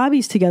enjoy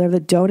hobbies together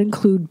that don't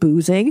include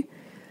boozing.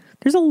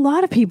 There's a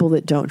lot of people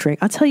that don't drink.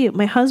 I'll tell you,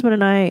 my husband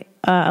and I,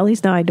 at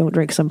least now I don't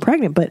drink because I'm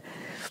pregnant, but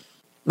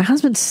my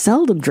husband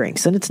seldom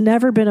drinks, and it's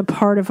never been a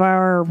part of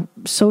our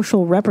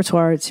social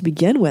repertoire to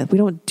begin with. We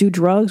don't do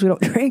drugs. We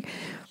don't drink.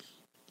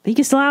 You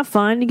can still have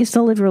fun. You can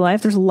still live your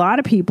life. There's a lot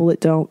of people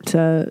that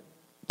don't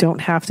don't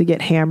have to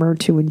get hammered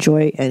to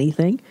enjoy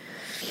anything.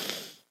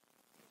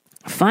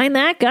 Find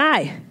that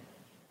guy.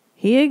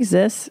 He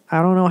exists.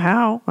 I don't know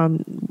how.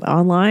 I'm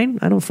online.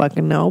 I don't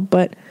fucking know.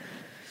 But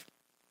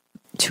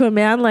to a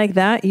man like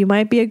that, you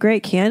might be a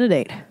great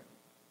candidate.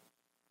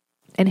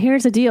 And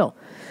here's the deal.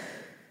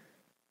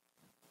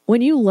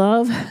 When you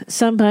love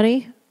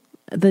somebody,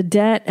 the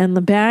debt and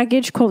the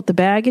baggage, quote, the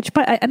baggage,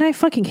 but and I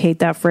fucking hate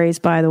that phrase,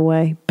 by the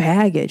way.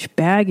 Baggage.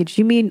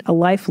 You mean a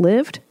life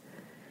lived?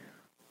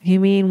 You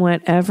mean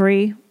what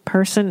every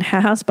person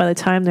has by the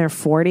time they're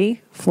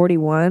 40,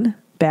 41?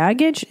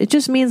 Baggage? It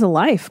just means a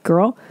life,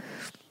 girl.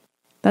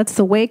 That's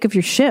the wake of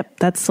your ship.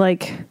 That's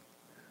like,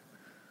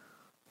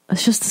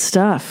 it's just the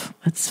stuff.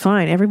 It's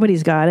fine.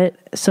 Everybody's got it.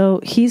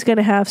 So he's going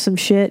to have some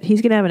shit.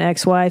 He's going to have an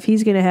ex-wife.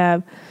 He's going to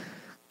have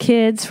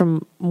kids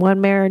from one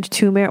marriage,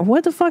 two marriage.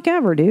 What the fuck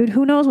ever, dude?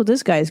 Who knows what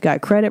this guy's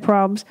got? Credit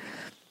problems.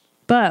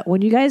 But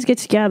when you guys get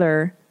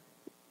together,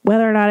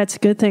 whether or not it's a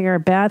good thing or a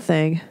bad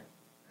thing,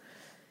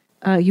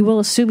 you will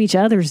assume each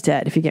other's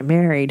debt if you get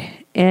married.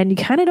 And you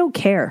kind of don't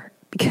care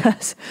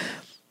because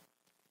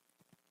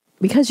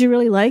you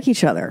really like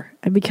each other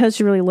and because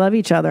you really love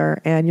each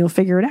other, and you'll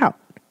figure it out.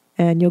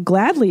 And you'll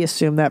gladly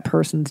assume that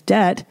person's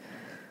debt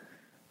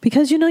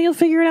because you know you'll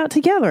figure it out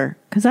together,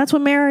 because that's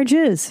what marriage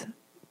is.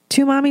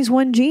 Two mommies,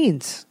 one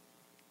jeans.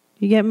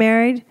 You get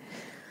married,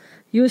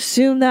 you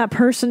assume that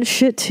person's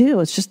shit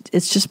too. It's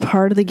just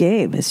part of the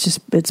game.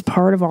 It's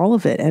part of all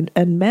of it.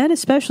 And men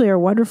especially are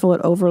wonderful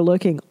at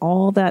overlooking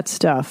all that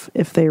stuff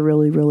if they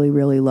really, really,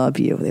 really love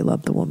you. They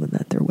love the woman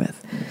that they're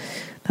with.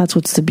 That's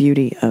what's the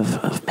beauty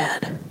of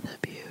men.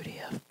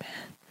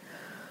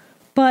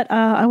 But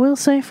I will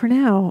say for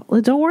now,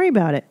 don't worry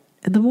about it.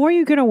 And the more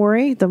you're going to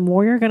worry, the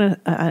more you're going to,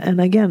 and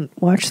again,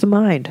 watch the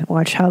mind.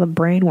 Watch how the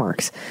brain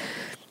works.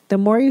 The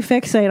more you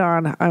fixate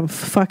on, I'm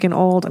fucking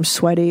old, I'm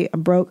sweaty,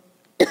 I'm broke,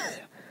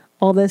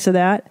 all this or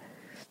that,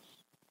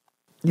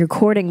 you're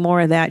courting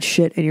more of that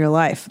shit in your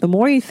life. The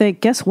more you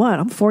think, guess what?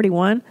 I'm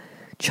 41,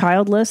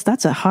 childless.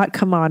 That's a hot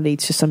commodity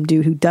to some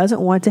dude who doesn't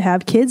want to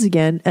have kids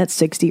again at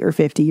 60 or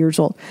 50 years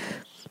old.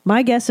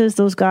 My guess is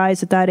those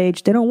guys at that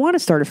age, they don't want to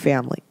start a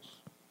family,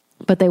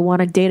 but they want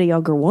to date a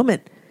younger woman.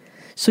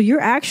 So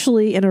you're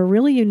actually in a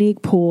really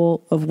unique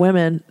pool of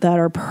women that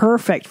are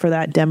perfect for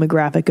that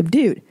demographic of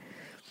dude.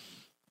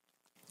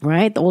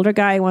 Right? The older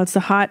guy wants the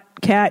hot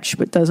catch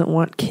but doesn't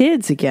want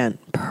kids again.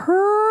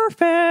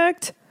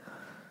 Perfect.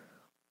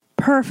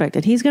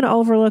 And he's going to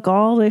overlook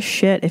all this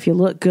shit if you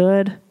look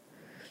good.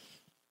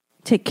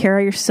 Take care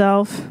of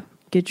yourself.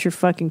 Get your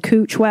fucking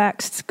cooch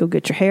waxed. Go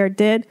get your hair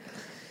did.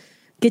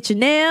 Get your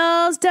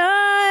nails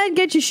done.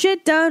 Get your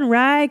shit done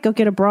right. Go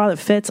get a bra that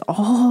fits.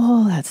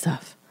 All that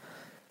stuff.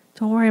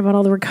 Don't worry about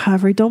all the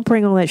recovery. Don't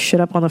bring all that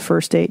shit up on the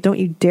first date. Don't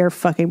you dare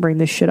fucking bring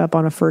this shit up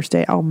on a first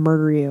date. I'll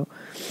murder you.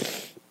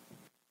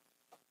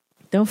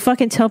 Don't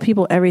fucking tell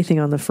people everything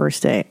on the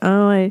first date.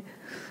 Oh, I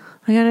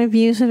got an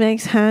abusive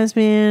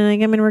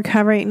ex-husband. I'm in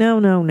recovery.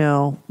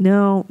 No.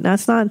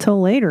 That's not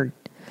until later.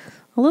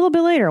 A little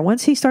bit later,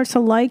 once he starts to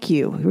like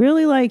you,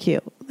 really like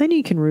you, then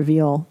you can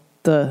reveal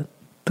the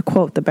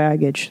quote, the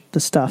baggage, the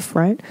stuff,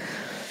 right?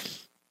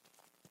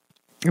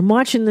 I'm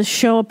watching this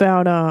show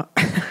about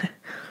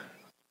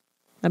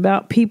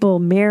people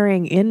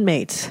marrying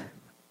inmates.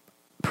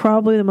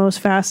 Probably the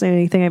most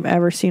fascinating thing I've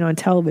ever seen on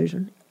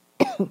television.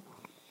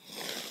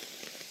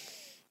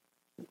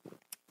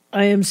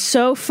 I am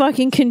so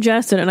fucking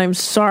congested, and I'm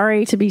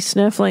sorry to be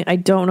sniffling. I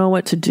don't know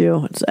what to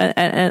do.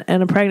 And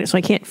I'm pregnant, so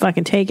I can't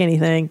fucking take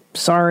anything.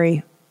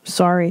 Sorry.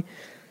 The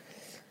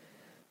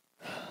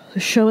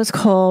show is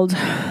called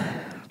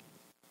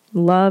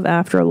Love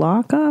After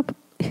Lockup.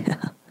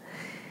 Yeah.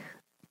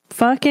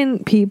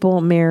 Fucking people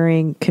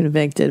marrying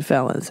convicted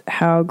felons.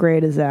 How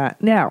great is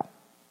that? Now,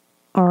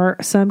 are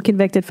some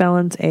convicted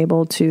felons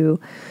able to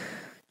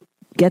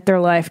get their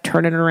life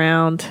turning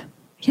around?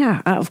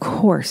 Yeah, of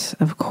course.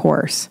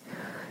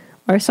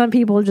 Are some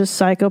people just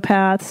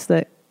psychopaths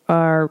that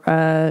are,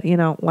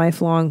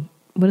 lifelong,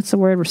 what's the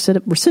word?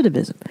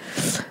 Recidivism.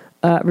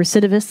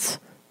 Recidivists?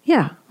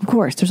 Yeah, of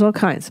course. There's all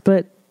kinds.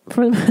 But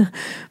for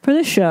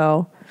this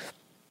show,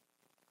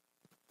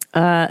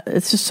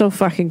 it's just so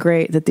fucking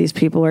great that these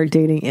people are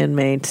dating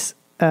inmates.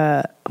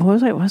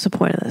 What's the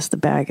point of this? The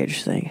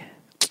baggage thing.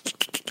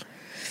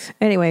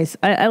 Anyways,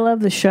 I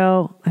love the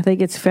show. I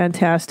think it's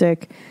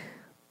fantastic.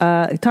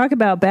 Talk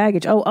about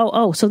baggage.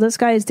 So this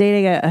guy is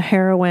dating a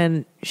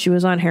heroin. She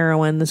was on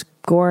heroin, this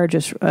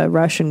gorgeous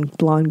Russian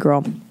blonde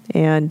girl.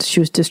 And she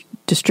was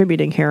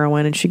distributing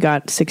heroin, and she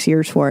got 6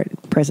 years for it in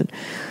prison.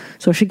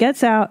 So she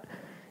gets out,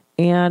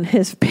 and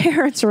his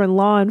parents are in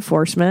law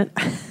enforcement.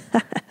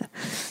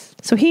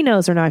 So he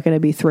knows they're not going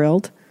to be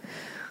thrilled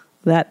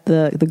that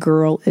the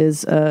girl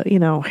is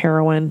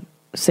heroin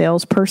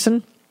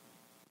salesperson.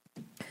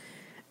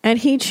 And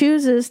he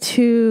chooses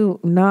to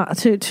not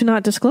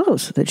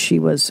disclose that she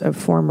was a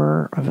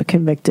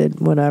convicted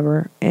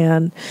whatever.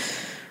 And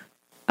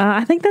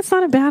I think that's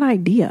not a bad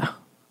idea.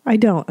 I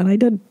don't. And I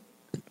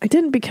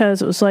didn't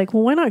because it was like,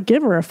 well, why not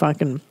give her a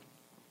fucking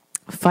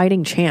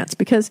fighting chance?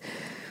 Because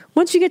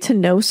once you get to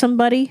know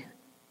somebody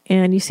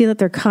and you see that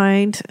they're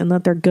kind and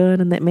that they're good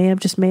and that may have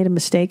just made a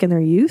mistake in their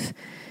youth,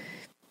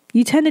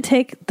 you tend to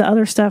take the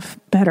other stuff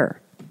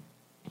better.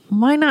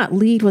 Why not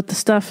lead with the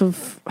stuff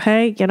of,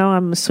 hey,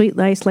 I'm a sweet,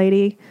 nice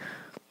lady.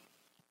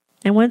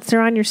 And once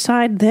they're on your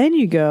side, then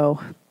you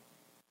go,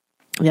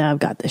 yeah, I've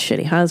got this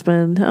shitty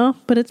husband. Oh,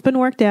 but it's been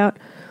worked out.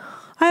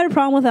 I had a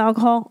problem with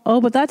alcohol.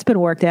 Oh, but that's been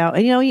worked out.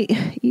 And,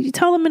 you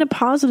tell them in a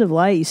positive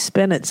light. You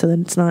spin it so that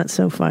it's not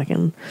so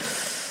fucking,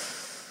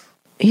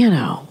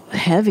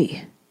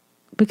 heavy.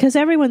 Because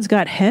everyone's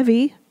got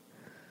heavy.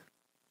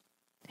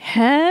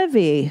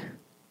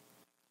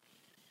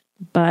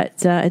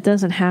 But it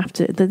doesn't have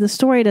to, the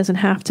story doesn't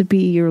have to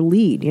be your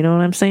lead. You know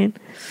what I'm saying?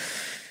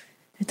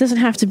 It doesn't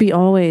have to be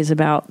always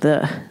about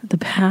the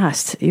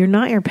past. You're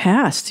not your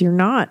past. You're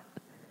not.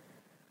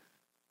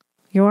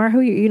 You are who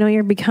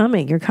you're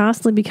becoming. You're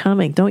constantly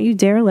becoming. Don't you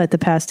dare let the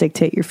past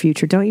dictate your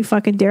future. Don't you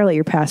fucking dare let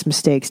your past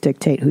mistakes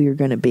dictate who you're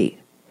going to be.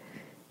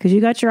 Because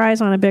you got your eyes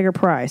on a bigger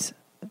prize.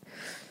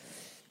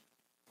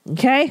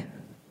 Okay?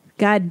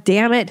 God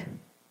damn it.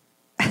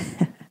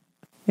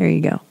 There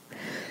you go.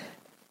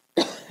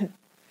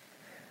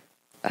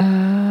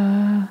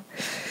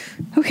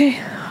 Okay.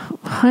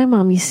 Hi,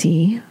 Mommy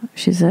C.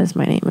 She says,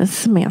 my name is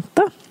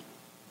Samantha.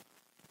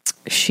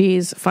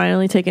 She's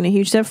finally taken a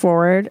huge step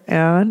forward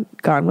and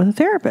gone with a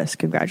therapist.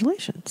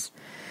 Congratulations.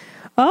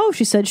 Oh,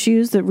 she said she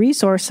used the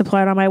resource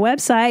supplied on my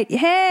website.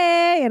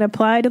 Hey! And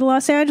applied to the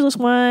Los Angeles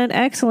one.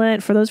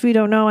 Excellent. For those of you who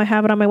don't know, I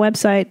have it on my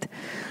website.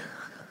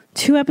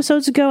 2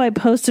 episodes ago, I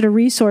posted a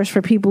resource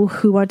for people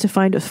who want to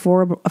find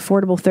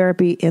affordable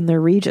therapy in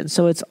their region.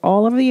 So it's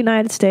all over the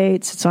United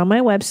States. It's on my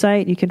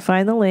website. You can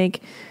find the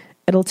link.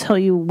 It'll tell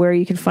you where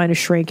you can find a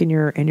shrink in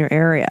your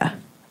area.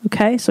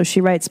 Okay? So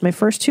she writes, my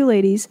first 2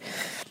 ladies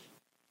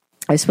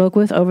I spoke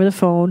with over the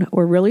phone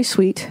were really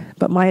sweet,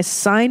 but my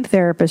assigned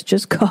therapist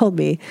just called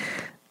me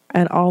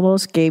and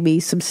almost gave me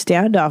some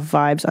standoff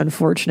vibes,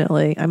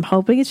 unfortunately. I'm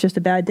hoping it's just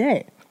a bad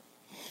day.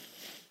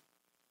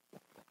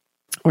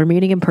 Or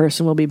meeting in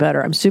person will be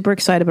better. I'm super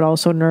excited, but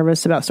also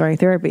nervous about starting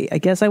therapy. I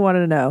guess I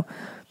wanted to know,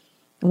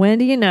 when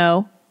do you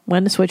know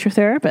when to switch your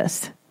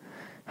therapist?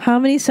 How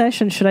many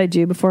sessions should I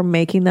do before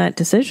making that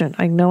decision?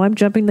 I know I'm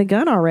jumping the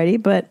gun already,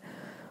 but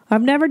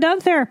I've never done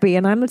therapy,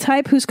 and I'm the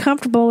type who's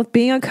comfortable with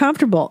being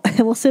uncomfortable and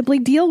will simply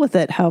deal with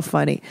it. How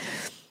funny.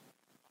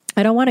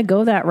 I don't want to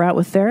go that route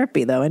with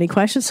therapy, though. Any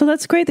questions? So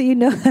that's great that you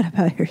know that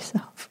about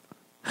yourself.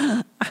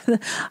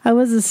 I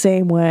was the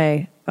same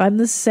way. I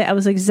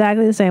was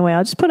exactly the same way.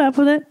 I'll just put up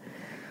with it.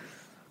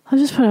 I'll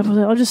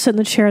just sit in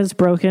the chair that's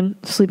broken,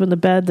 sleep in the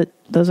bed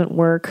that doesn't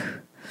work.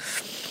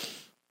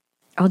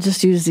 I'll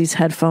just use these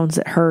headphones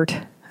that hurt.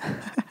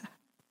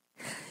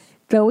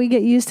 Don't we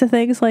get used to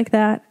things like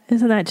that?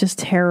 Isn't that just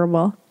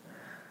terrible?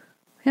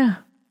 Yeah.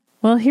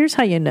 Well, here's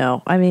how you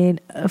know. I mean,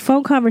 a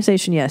phone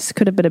conversation, yes,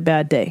 could have been a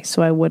bad day.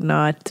 So I would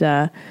not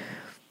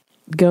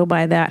go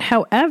by that.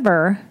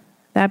 However,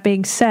 that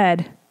being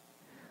said,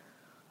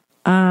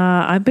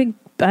 I've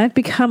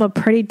become a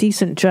pretty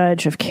decent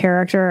judge of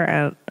character.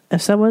 And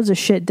if someone's a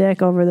shit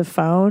dick over the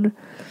phone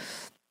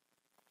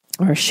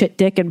or a shit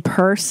dick in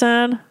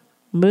person,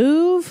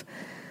 move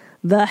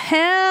the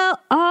hell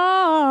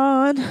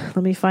on. Let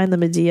me find the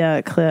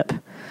Medea clip.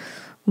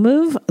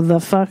 Move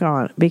the fuck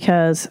on,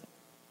 because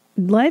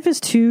life is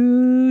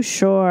too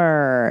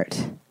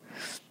short.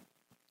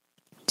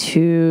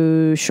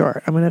 Too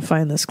short. I'm going to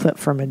find this clip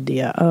from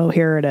Medea. Oh,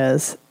 here it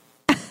is.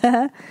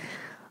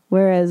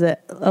 Where is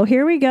it? Oh,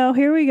 here we go.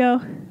 Here we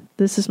go.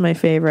 This is my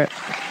favorite.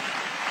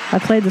 I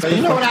played this before.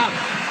 You know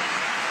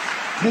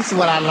this is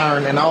what I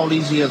learned in all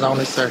these years on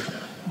this earth.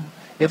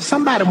 If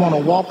somebody want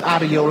to walk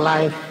out of your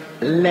life,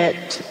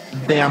 let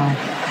them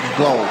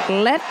go.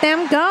 Let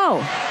them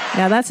go.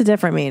 Now, that's a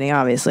different meaning,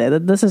 obviously.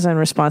 This is in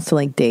response to,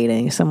 like,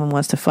 dating. Someone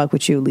wants to fuck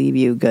with you, leave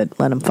you, good.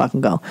 Let them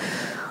fucking go.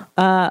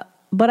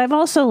 But I've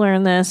also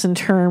learned this in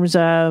terms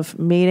of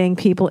meeting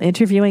people,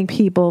 interviewing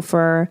people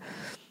for,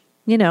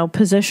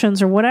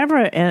 positions or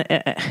whatever.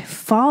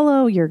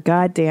 Follow your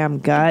goddamn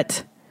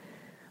gut.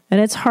 And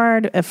it's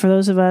hard for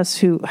those of us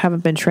who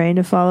haven't been trained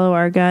to follow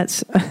our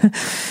guts.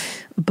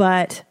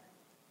 But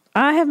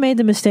I have made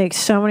the mistake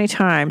so many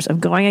times of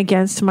going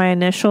against my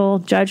initial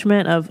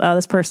judgment of, oh,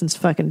 this person's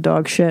fucking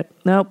dog shit.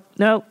 Nope.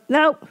 Maybe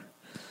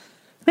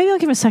I'll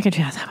give him a second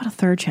chance. How about a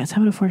third chance?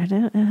 How about a fourth?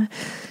 And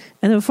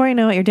then before you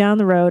know it, you're down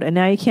the road, and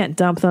now you can't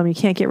dump them. You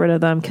can't get rid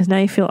of them because now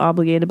you feel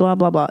obligated, blah,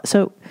 blah, blah.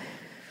 So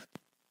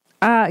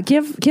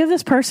give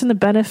this person the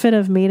benefit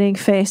of meeting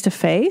face to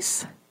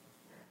face.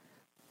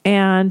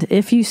 And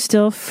if you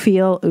still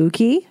feel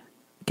ooky,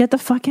 get the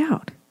fuck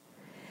out.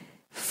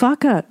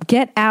 Fuck up.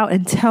 Get out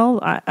and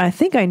tell. I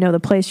think I know the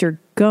place you're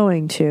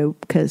going to,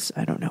 because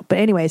I don't know. But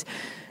anyways,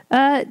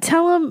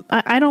 tell them,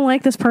 I don't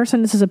like this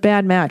person. This is a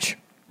bad match.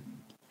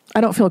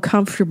 I don't feel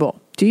comfortable.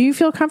 Do you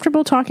feel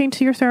comfortable talking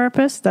to your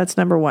therapist? That's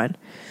number one.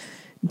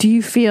 Do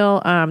you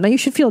feel, now you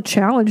should feel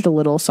challenged a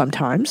little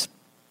sometimes.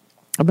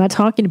 I'm not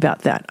talking about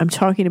that. I'm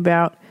talking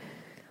about,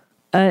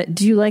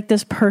 do you like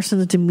this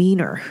person's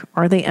demeanor?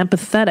 Are they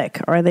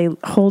empathetic? Are they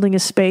holding a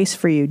space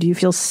for you? Do you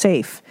feel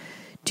safe?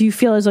 Do you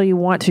feel as though you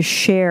want to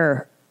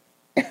share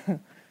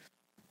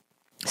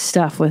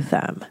stuff with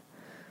them?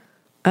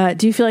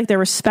 Do you feel like they're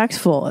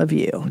respectful of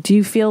you? Do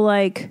you feel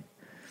like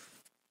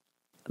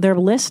they're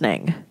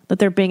listening, that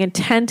they're being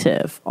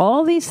attentive?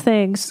 All these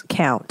things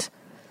count.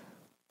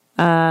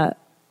 And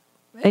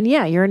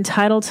yeah, you're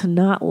entitled to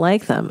not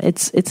like them.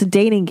 It's a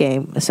dating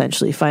game,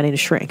 essentially, finding a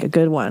shrink, a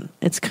good one.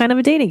 It's kind of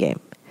a dating game.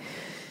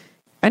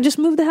 And just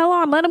move the hell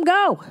on. Let them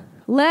go.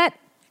 Let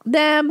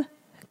them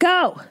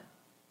go.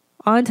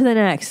 On to the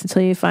next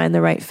until you find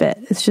the right fit.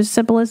 It's just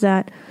simple as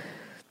that.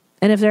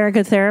 And if they're a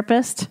good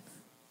therapist,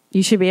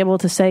 you should be able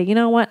to say, you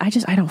know what, I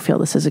don't feel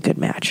this is a good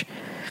match.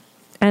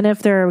 And if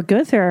they're a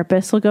good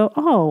therapist, they'll go,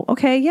 oh,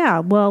 okay, yeah,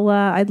 well,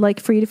 I'd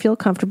like for you to feel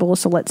comfortable,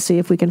 so let's see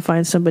if we can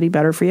find somebody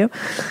better for you.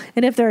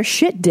 And if they're a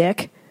shit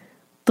dick,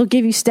 they'll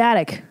give you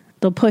static.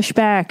 They'll push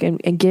back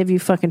and give you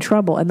fucking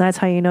trouble. And that's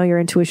how you know your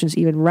intuition's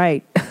even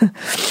right.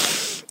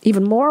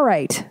 Even more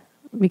right.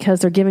 Because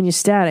they're giving you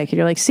static. And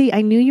you're like, see,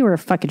 I knew you were a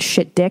fucking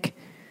shit dick.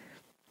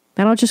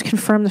 That'll just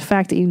confirm the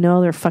fact that you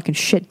know they're a fucking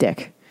shit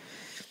dick.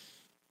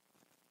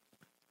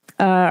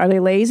 Are they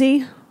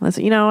lazy?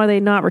 Are they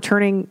not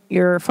returning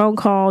your phone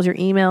calls, your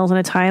emails in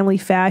a timely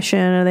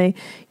fashion?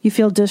 You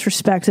feel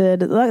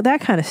disrespected?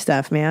 That kind of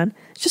stuff, man.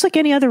 It's just like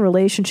any other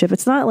relationship.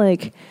 It's not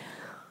like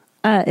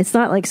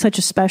such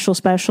a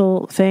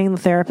special thing.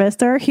 The therapist,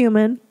 they're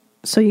human,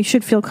 so you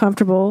should feel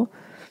comfortable.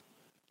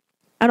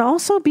 And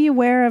also be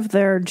aware of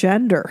their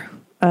gender.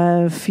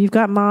 If you've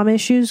got mom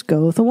issues,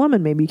 go with a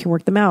woman. Maybe you can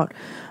work them out.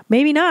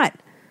 Maybe not.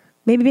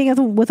 Maybe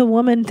being with a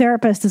woman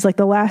therapist is like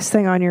the last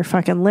thing on your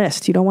fucking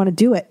list. You don't want to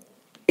do it.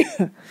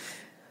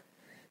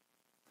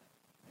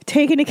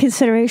 Take into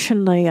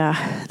consideration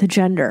the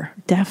gender,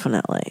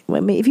 definitely.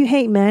 If you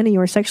hate men and you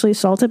were sexually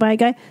assaulted by a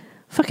guy,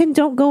 fucking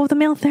don't go with a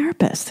male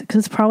therapist because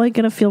it's probably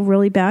going to feel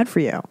really bad for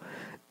you.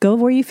 Go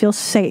where you feel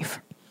safe.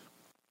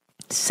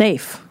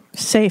 Safe.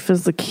 Safe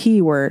is the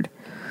key word.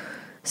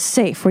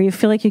 Safe, where you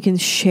feel like you can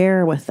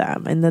share with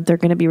them and that they're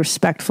going to be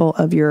respectful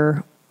of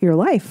your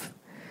life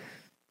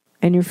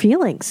and your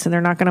feelings, and they're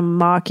not going to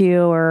mock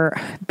you or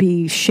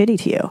be shitty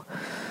to you.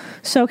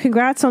 So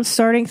congrats on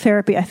starting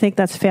therapy. I think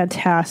that's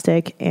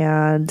fantastic,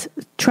 and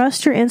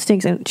trust your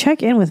instincts and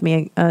check in with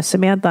me,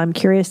 Samantha. I'm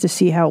curious to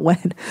see how it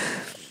went.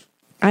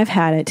 I've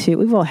had it too.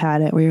 We've all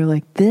had it where you're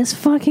like, this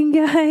fucking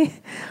guy,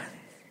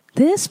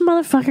 this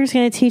motherfucker's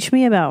going to teach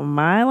me about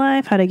my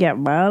life, how to get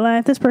my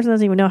life. This person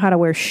doesn't even know how to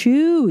wear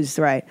shoes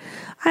right.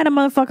 I had a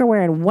motherfucker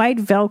wearing white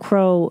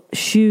Velcro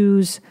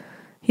shoes.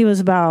 He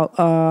was about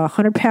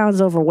 100 pounds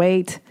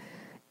overweight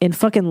in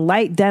fucking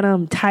light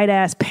denim,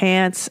 tight-ass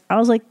pants. I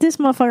was like, this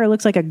motherfucker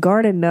looks like a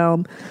garden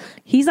gnome.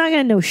 He's not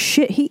going to know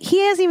shit. He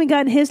hasn't even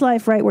gotten his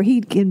life right where he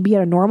can be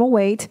at a normal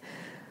weight.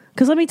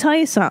 Because let me tell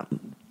you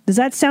something. Does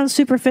that sound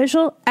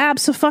superficial?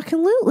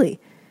 Abso-fucking-lutely.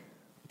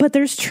 But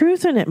there's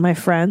truth in it, my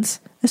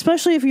friends.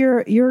 Especially if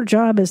your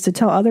job is to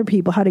tell other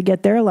people how to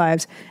get their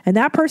lives. And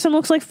that person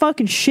looks like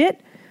fucking shit.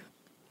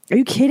 Are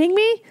you kidding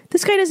me?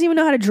 This guy doesn't even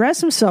know how to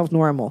dress himself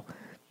normal.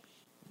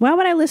 Why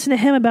would I listen to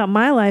him about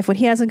my life when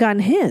he hasn't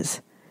gotten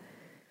his?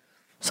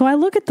 So I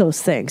look at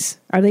those things.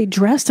 Are they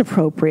dressed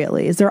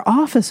appropriately? Is their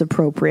office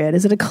appropriate?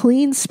 Is it a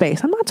clean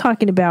space? I'm not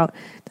talking about,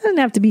 it doesn't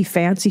have to be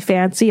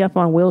fancy up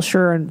on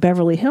Wilshire and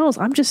Beverly Hills.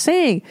 I'm just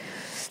saying,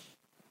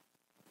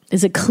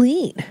 is it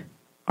clean?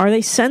 Are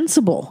they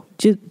sensible?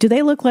 Do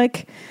they look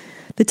like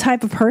the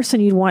type of person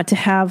you'd want to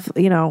have,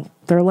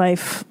 their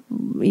life,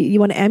 you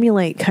want to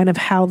emulate kind of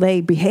how they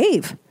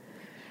behave?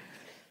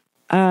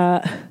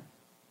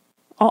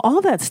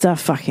 All that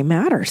stuff fucking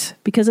matters.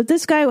 Because if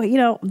this guy,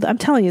 I'm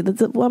telling you,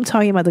 I'm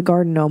talking about the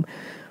garden gnome.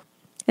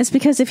 It's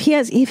because if he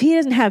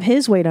doesn't have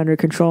his weight under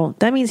control,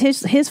 that means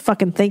his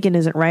fucking thinking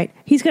isn't right.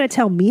 He's going to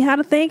tell me how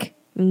to think?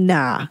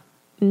 Nah,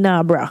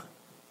 bro.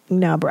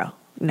 No.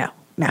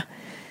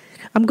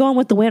 I'm going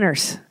with the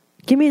winners.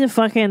 Give me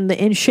the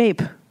in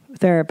shape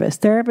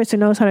therapist who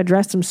knows how to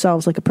dress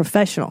themselves like a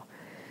professional.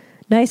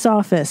 Nice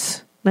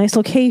office, nice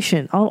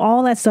location.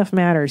 All that stuff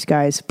matters,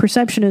 guys.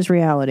 Perception is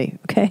reality,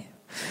 okay?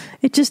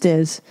 It just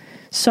is.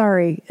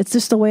 Sorry. It's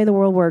just the way the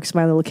world works,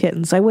 my little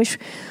kittens. I wish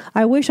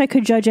I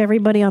could judge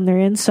everybody on their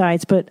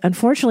insides, but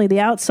unfortunately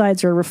the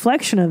outsides are a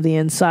reflection of the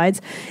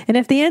insides. And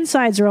if the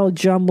insides are all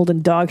jumbled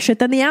and dog shit,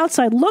 then the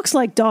outside looks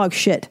like dog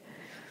shit.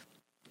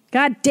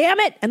 God damn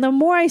it. And the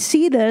more I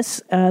see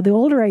this, the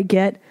older I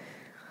get,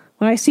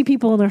 when I see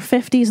people in their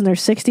 50s and their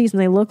 60s and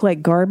they look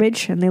like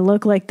garbage and they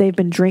look like they've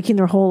been drinking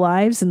their whole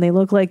lives and they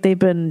look like they've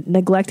been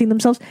neglecting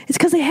themselves, it's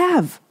because they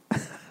have.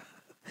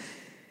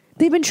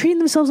 They've been treating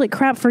themselves like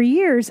crap for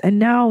years, and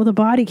now the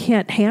body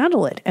can't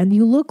handle it. And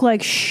you look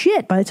like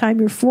shit by the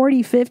time you're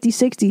 40, 50,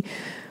 60,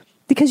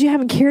 because you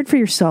haven't cared for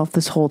yourself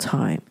this whole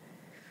time.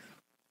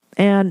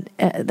 And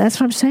that's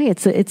what I'm saying.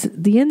 It's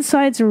the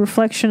insides are a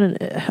reflection,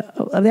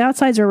 the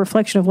outsides are a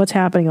reflection of what's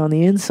happening on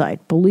the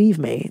inside. Believe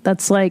me.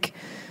 That's like,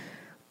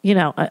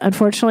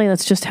 unfortunately,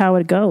 that's just how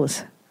it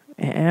goes.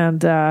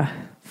 And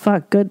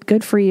fuck,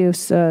 good for you.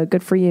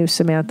 Good for you,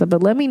 Samantha.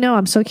 But let me know.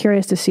 I'm so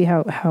curious to see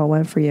how it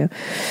went for you.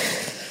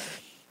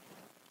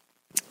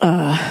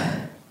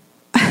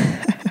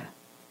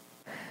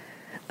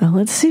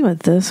 Let's see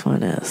what this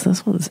one is.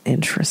 This one's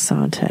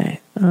interessante.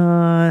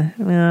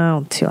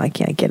 No, I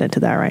can't get into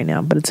that right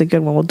now, but it's a good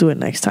one. We'll do it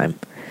next time.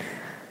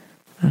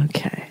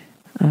 Okay.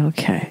 Oh.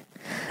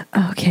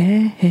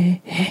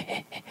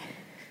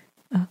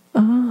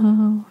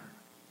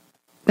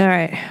 All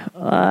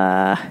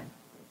right.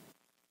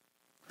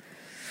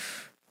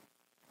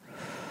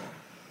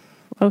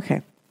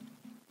 Okay.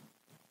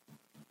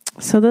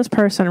 So this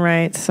person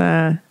writes,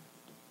 my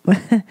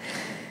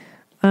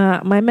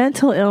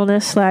mental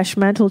illness /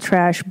 mental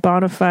trash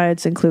bona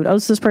fides include,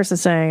 this is this person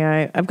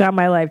saying, I've got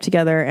my life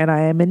together and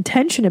I am in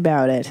tension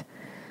about it.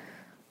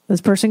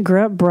 This person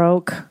grew up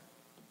broke,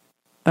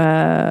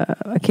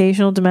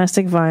 occasional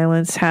domestic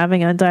violence,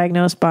 having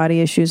undiagnosed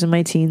body issues in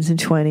my teens and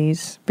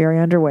 20s, very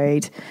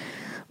underweight,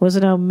 was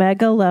an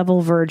omega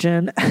level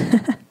virgin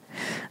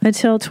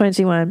until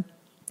 21.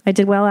 I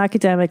did well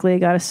academically,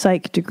 got a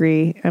psych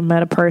degree, and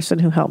met a person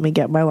who helped me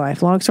get my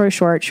life. Long story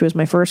short, she was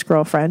my first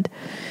girlfriend.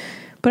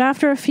 But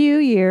after a few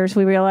years,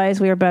 we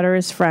realized we were better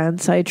as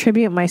friends. I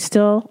attribute my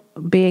still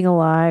being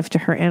alive to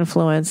her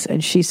influence,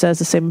 and she says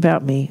the same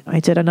about me.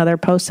 I did another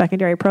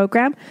post-secondary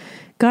program,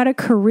 got a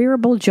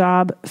careerable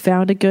job,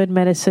 found a good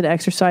medicine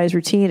exercise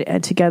routine,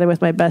 and together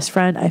with my best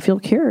friend, I feel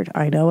cured.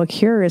 I know a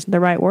cure isn't the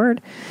right word,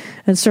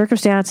 and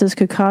circumstances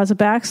could cause a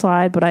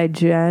backslide, but I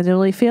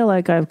genuinely feel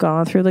like I've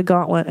gone through the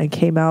gauntlet and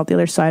came out the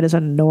other side as a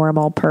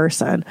normal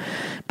person.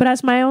 But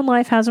as my own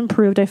life has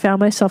improved, I found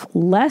myself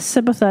less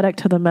sympathetic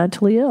to the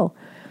mentally ill.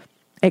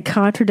 It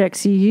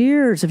contradicts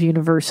years of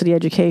university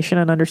education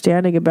and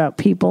understanding about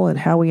people and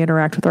how we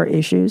interact with our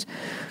issues.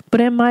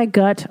 But in my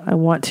gut, I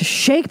want to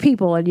shake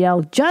people and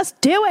yell, just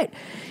do it.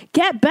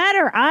 Get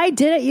better. I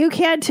did it. You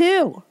can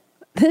too.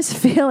 This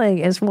feeling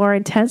is more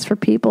intense for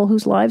people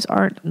whose lives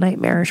aren't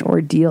nightmarish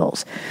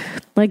ordeals,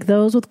 like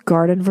those with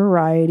garden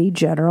variety,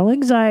 general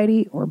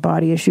anxiety, or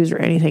body issues or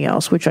anything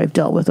else, which I've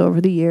dealt with over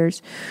the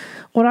years.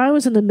 When I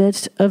was in the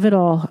midst of it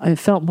all, I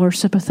felt more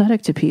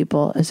sympathetic to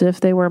people, as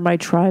if they were my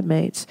tribe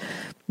mates.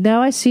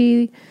 Now I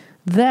see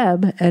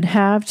them and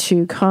have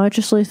to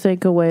consciously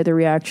think away the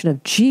reaction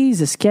of,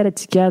 Jesus, get it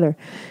together.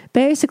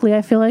 Basically,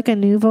 I feel like a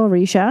nouveau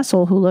riche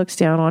asshole who looks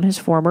down on his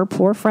former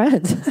poor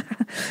friends.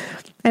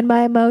 And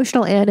my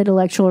emotional and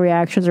intellectual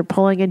reactions are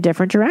pulling in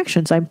different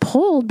directions. I'm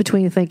pulled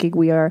between thinking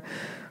we are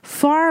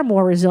far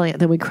more resilient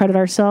than we credit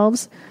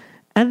ourselves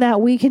and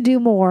that we can do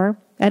more,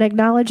 and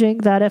acknowledging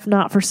that if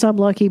not for some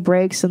lucky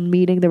breaks and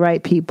meeting the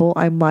right people,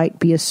 I might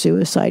be a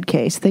suicide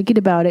case. Thinking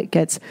about it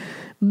gets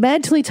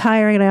mentally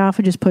tiring, and I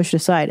often just push it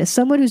aside. As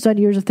someone who's done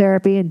years of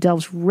therapy and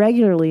delves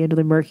regularly into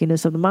the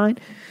murkiness of the mind,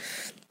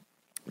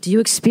 do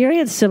you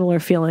experience similar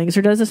feelings,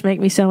 or does this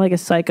make me sound like a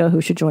psycho who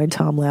should join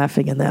Tom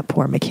laughing and that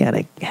poor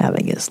mechanic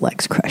having his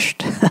legs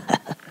crushed?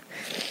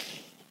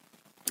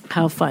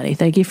 How funny.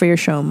 Thank you for your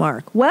show,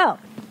 Mark. Well,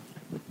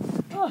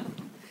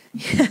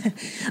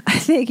 I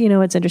think, you know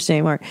what's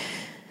interesting, Mark?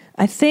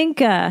 I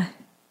think our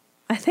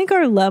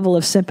level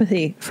of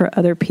sympathy for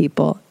other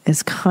people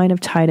is kind of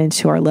tied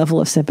into our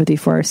level of sympathy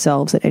for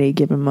ourselves at any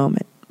given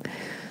moment.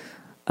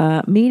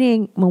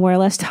 Meaning, when we're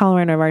less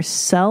tolerant of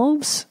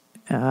ourselves,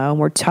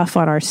 we're tough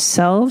on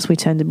ourselves, we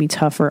tend to be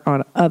tougher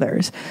on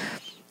others.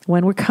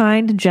 When we're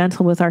kind and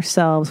gentle with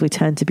ourselves, we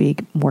tend to be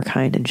more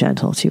kind and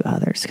gentle to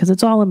others, because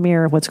it's all a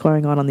mirror of what's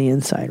going on the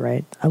inside,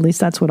 right? At least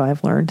that's what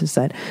I've learned, is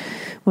that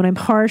when I'm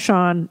harsh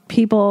on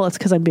people, it's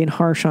because I'm being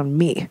harsh on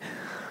me.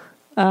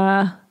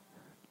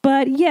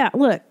 But yeah,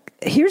 look,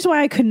 here's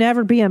why I could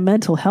never be a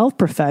mental health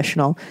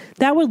professional.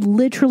 That would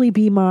literally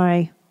be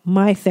my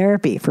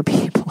therapy for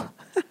people.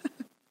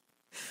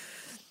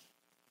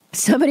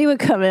 Somebody would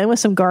come in with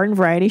some garden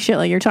variety shit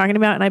like you're talking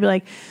about, and I'd be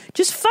like,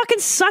 just fucking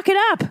suck it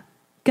up.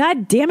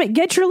 God damn it,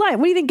 get your life.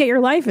 What do you think get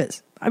your life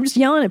is? I'm just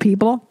yelling at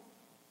people.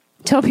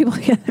 Tell people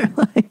to get their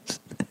lives.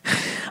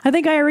 I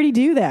think I already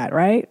do that,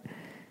 right?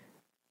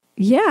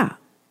 Yeah.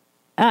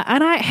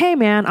 Hey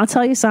man, I'll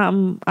tell you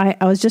something.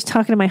 I was just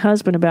talking to my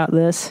husband about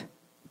this,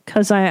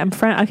 because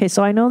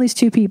so I know these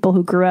two people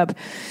who grew up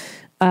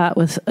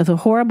with a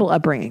horrible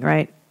upbringing,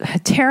 right? A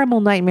terrible,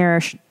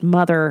 nightmarish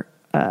mother.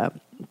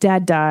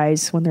 Dad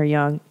dies when they're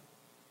young.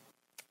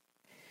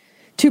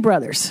 Two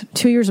brothers,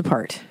 2 years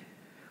apart.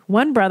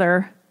 One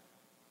brother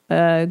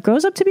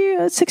grows up to be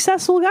a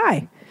successful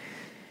guy.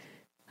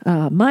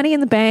 Money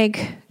in the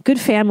bank, good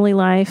family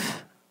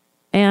life,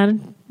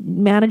 and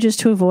manages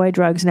to avoid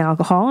drugs and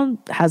alcohol and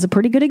has a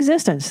pretty good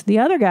existence. The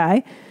other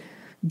guy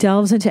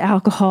delves into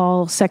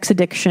alcohol, sex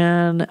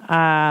addiction,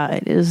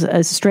 is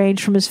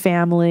estranged from his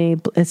family,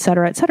 et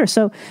cetera, et cetera.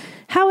 So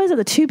how is it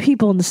that two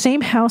people in the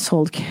same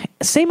household,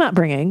 same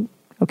upbringing,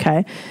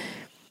 okay,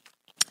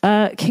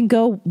 can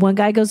go, one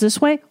guy goes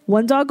this way,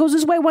 one dog goes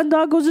this way, one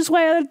dog goes this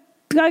way,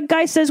 other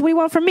guy says, what do you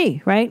want from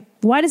me, right?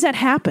 Why does that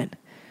happen?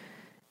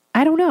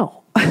 I don't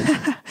know.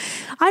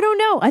 I don't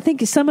know. I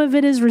think some of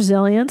it is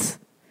resilience.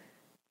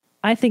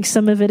 I think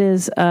some of it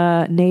is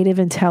native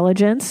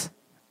intelligence.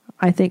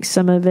 I think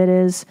some of it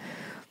is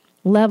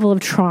level of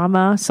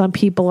trauma. Some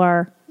people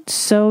are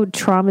so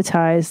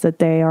traumatized that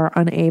they are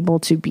unable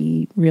to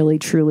be really,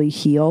 truly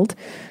healed.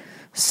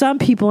 some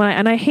people,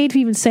 and I hate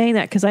even saying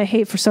that because I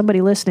hate for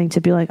somebody listening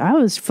to be like, I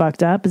was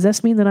fucked up. Does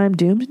this mean that I'm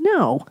doomed?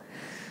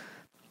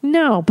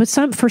 No, but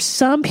for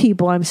some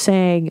people, I'm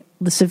saying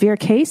the severe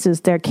cases,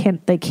 they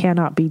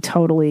cannot be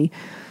totally,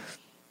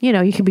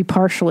 you can be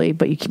partially,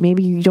 but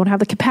maybe you don't have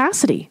the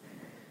capacity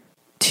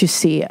to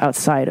see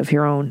outside of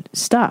your own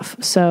stuff.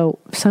 So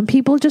some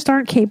people just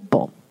aren't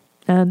capable.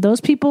 And those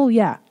people,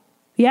 I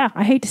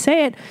hate to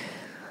say it.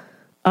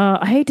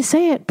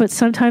 But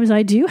sometimes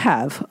I do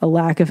have a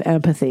lack of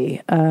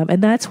empathy.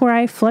 And that's where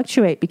I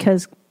fluctuate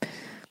because,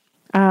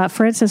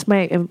 for instance,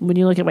 when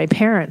you look at my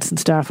parents and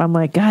stuff, I'm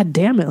like, God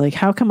damn it. Like,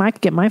 how come I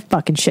could get my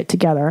fucking shit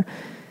together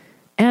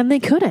and they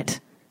couldn't,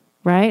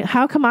 right?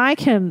 How come I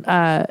can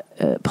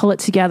pull it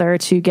together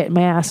to get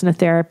my ass into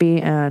therapy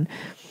and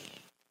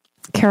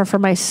care for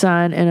my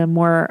son in a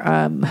more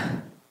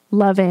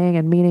loving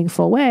and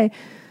meaningful way?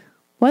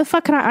 What the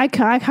fuck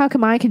how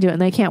come I can do it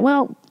and they can't?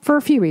 Well, for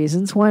a few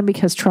reasons. One,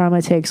 because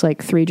trauma takes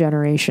like 3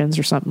 generations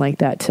or something like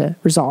that to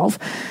resolve.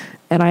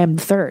 And I am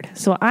the third.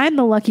 So I'm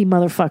the lucky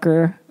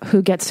motherfucker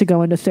who gets to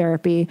go into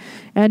therapy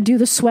and do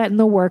the sweat and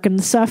the work and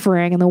the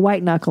suffering and the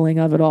white knuckling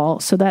of it all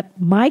so that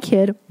my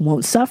kid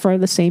won't suffer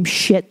the same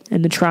shit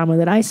and the trauma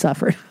that I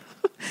suffered.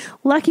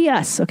 Lucky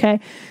us, okay?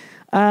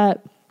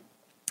 But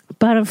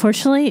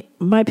unfortunately,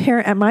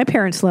 at my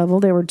parents'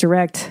 level, they were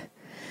direct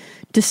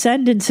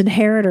descendants,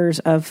 inheritors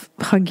of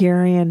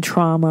Hungarian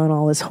trauma and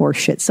all this horse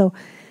shit. So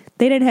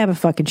they didn't have a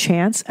fucking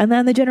chance. And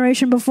then the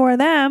generation before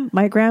them,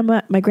 my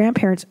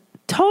grandparents,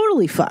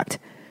 totally fucked,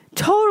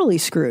 totally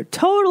screwed,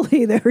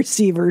 totally the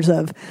receivers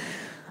of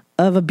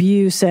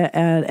abuse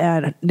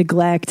and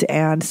neglect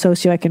and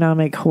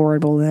socioeconomic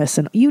horribleness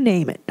and you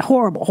name it.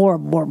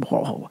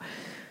 Horrible.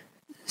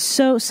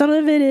 So some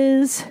of it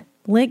is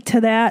linked to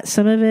that.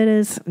 Some of it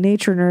is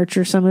nature,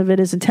 nurture. Some of it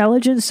is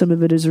intelligence. Some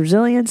of it is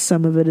resilience.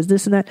 Some of it is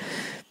this and that.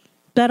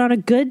 But on a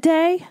good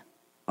day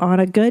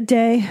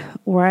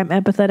where I'm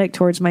empathetic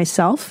towards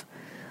myself,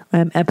 I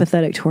am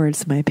empathetic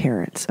towards my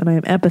parents, and I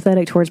am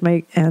empathetic towards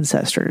my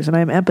ancestors, and I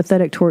am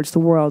empathetic towards the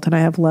world, and I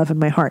have love in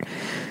my heart.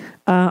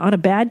 On a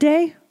bad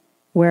day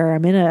where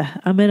I'm in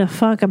a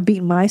funk, I'm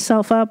beating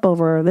myself up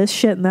over this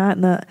shit and that,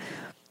 and that,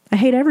 I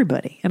hate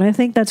everybody. And I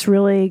think that's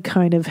really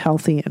kind of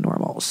healthy and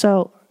normal.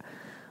 So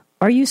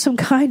are you some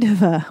kind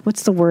of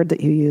what's the word that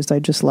you used? I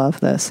just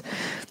love this.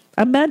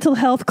 A mental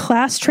health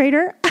class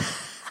traitor?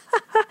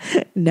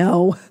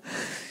 No.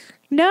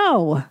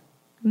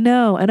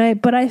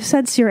 But I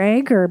sense your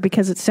anger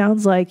because it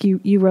sounds like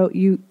you wrote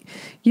your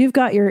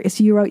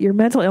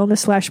mental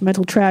illness /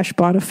 mental trash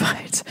bona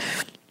fides.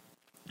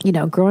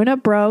 Growing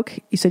up broke,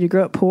 you said you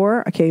grew up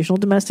poor, occasional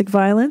domestic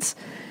violence,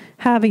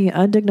 having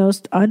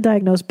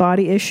undiagnosed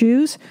body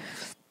issues,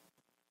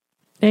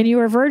 and you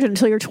were a virgin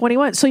until you're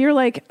 21. So you're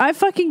like, I've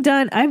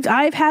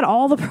had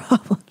all the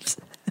problems.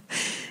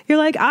 You're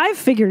like, I've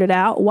figured it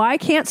out. Why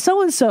can't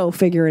so-and-so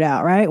figure it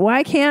out, right?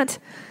 Why can't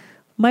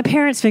my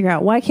parents figure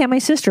out? Why can't my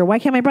sister? Why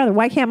can't my brother?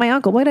 Why can't my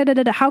uncle?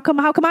 How come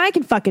I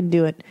can fucking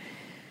do it?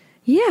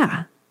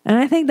 Yeah. And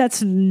I think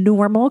that's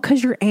normal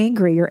because you're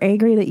angry. You're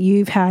angry that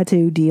you've had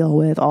to deal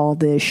with all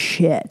this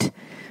shit.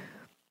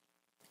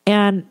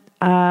 And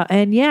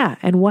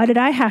why did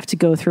I have to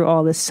go through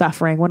all this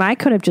suffering when I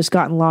could have just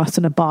gotten lost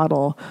in a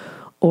bottle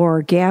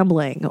or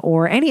gambling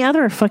or any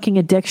other fucking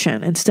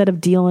addiction instead of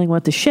dealing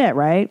with the shit,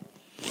 right?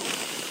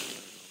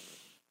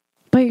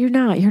 But you're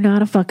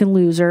not a fucking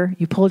loser.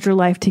 You pulled your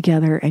life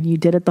together and you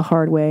did it the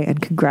hard way,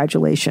 and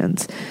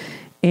congratulations.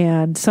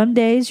 And some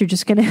days you're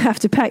just going to have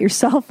to pat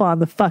yourself on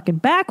the fucking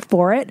back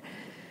for it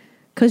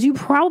because you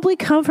probably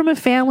come from a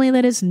family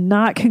that is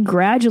not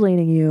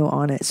congratulating you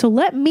on it. So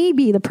let me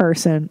be the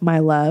person, my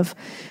love,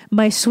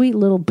 my sweet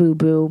little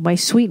boo-boo, my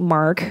sweet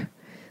Mark.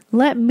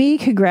 Let me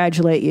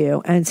congratulate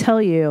you and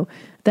tell you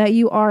that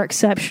you are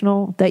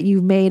exceptional, that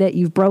you've made it,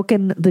 you've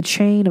broken the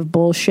chain of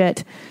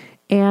bullshit,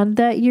 and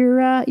that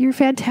you're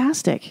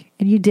fantastic,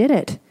 and you did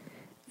it.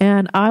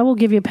 And I will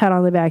give you a pat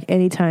on the back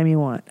anytime you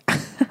want.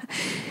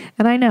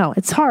 And I know,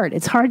 it's hard.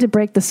 It's hard to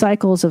break the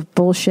cycles of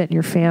bullshit in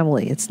your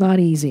family. It's not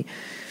easy.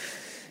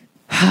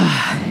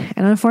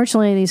 And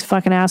unfortunately, these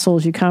fucking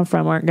assholes you come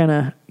from aren't going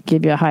to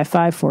give you a high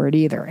five for it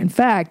either. In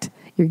fact,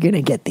 you're going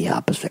to get the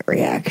opposite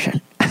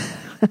reaction.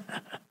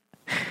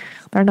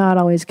 They're not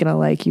always going to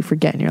like you for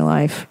getting your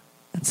life.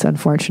 It's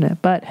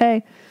unfortunate. But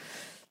hey,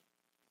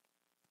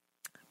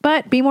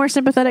 be more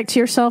sympathetic to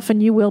yourself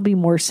and you will be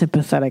more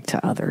sympathetic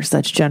to others.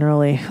 That's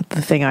generally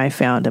the thing I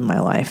found in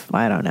my life.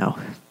 I don't know.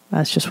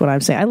 That's just what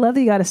I'm saying. I love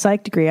that you got a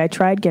psych degree. I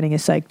tried getting a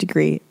psych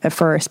degree at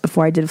first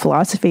before I did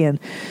philosophy, and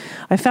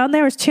I found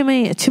there was too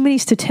many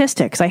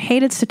statistics. I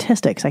hated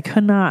statistics. I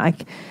could not.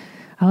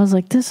 I was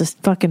like, this is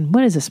fucking,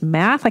 what is this,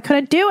 math? I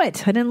couldn't do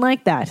it. I didn't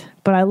like that.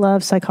 But I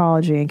love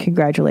psychology, and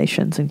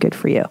congratulations, and good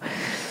for you.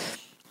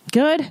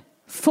 Good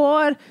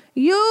for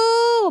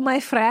you, my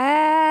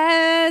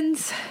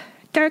friends.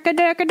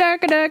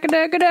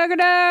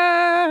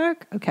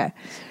 Okay.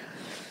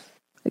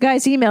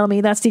 Guys, email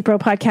me. That's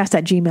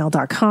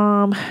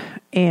deepbropodcast@gmail.com.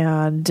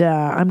 And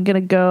I'm going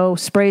to go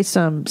spray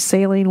some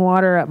saline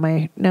water up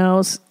my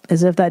nose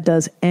As if that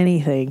does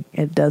anything.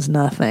 It does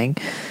nothing.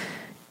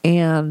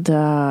 And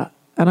I'm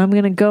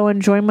going to go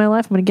enjoy my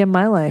life. I'm going to get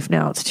my life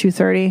now. It's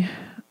 2:30. I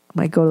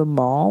might go to the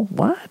mall.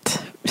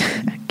 What?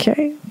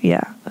 Okay.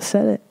 Yeah, I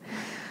said it.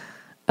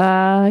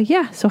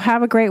 Yeah, so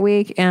have a great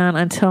week. And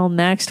until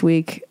next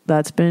week,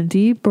 that's been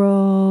Deep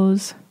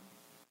Bros.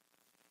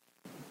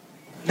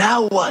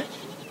 Now what?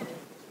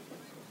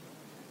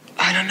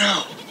 I don't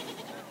know.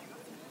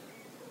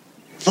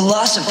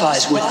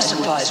 Philosophize with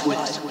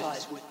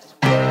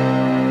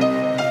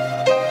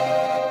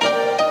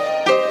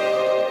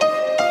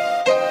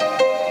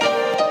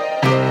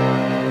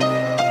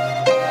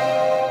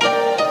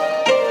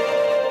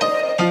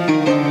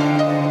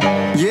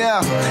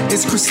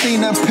It's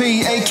Christina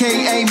P,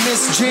 aka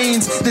Miss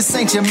Jeans. This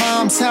ain't your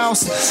mom's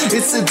house,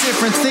 it's a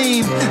different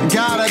theme.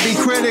 Gotta be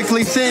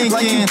critically thinking.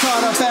 Like you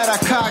caught up at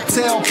a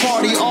cocktail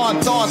party,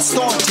 odd thoughts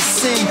start to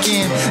sink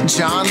in.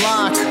 John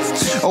Locke,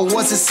 or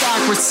was it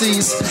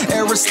Socrates?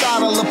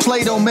 Aristotle or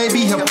Plato,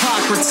 maybe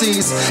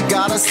Hippocrates.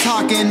 Got us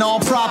talking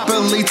all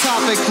properly,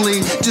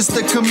 topically. Just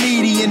a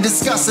comedian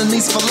discussing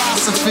these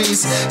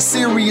philosophies.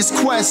 Serious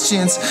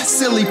questions,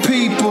 silly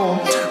people.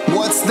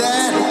 What's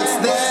that?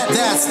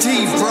 That's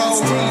deep, bro.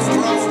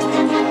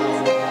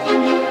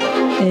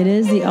 It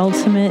is the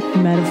ultimate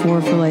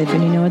metaphor for life,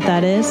 and you know what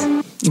that is?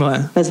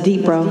 What? That's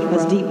deep, bro.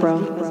 That's deep, bro.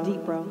 That's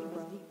deep, bro.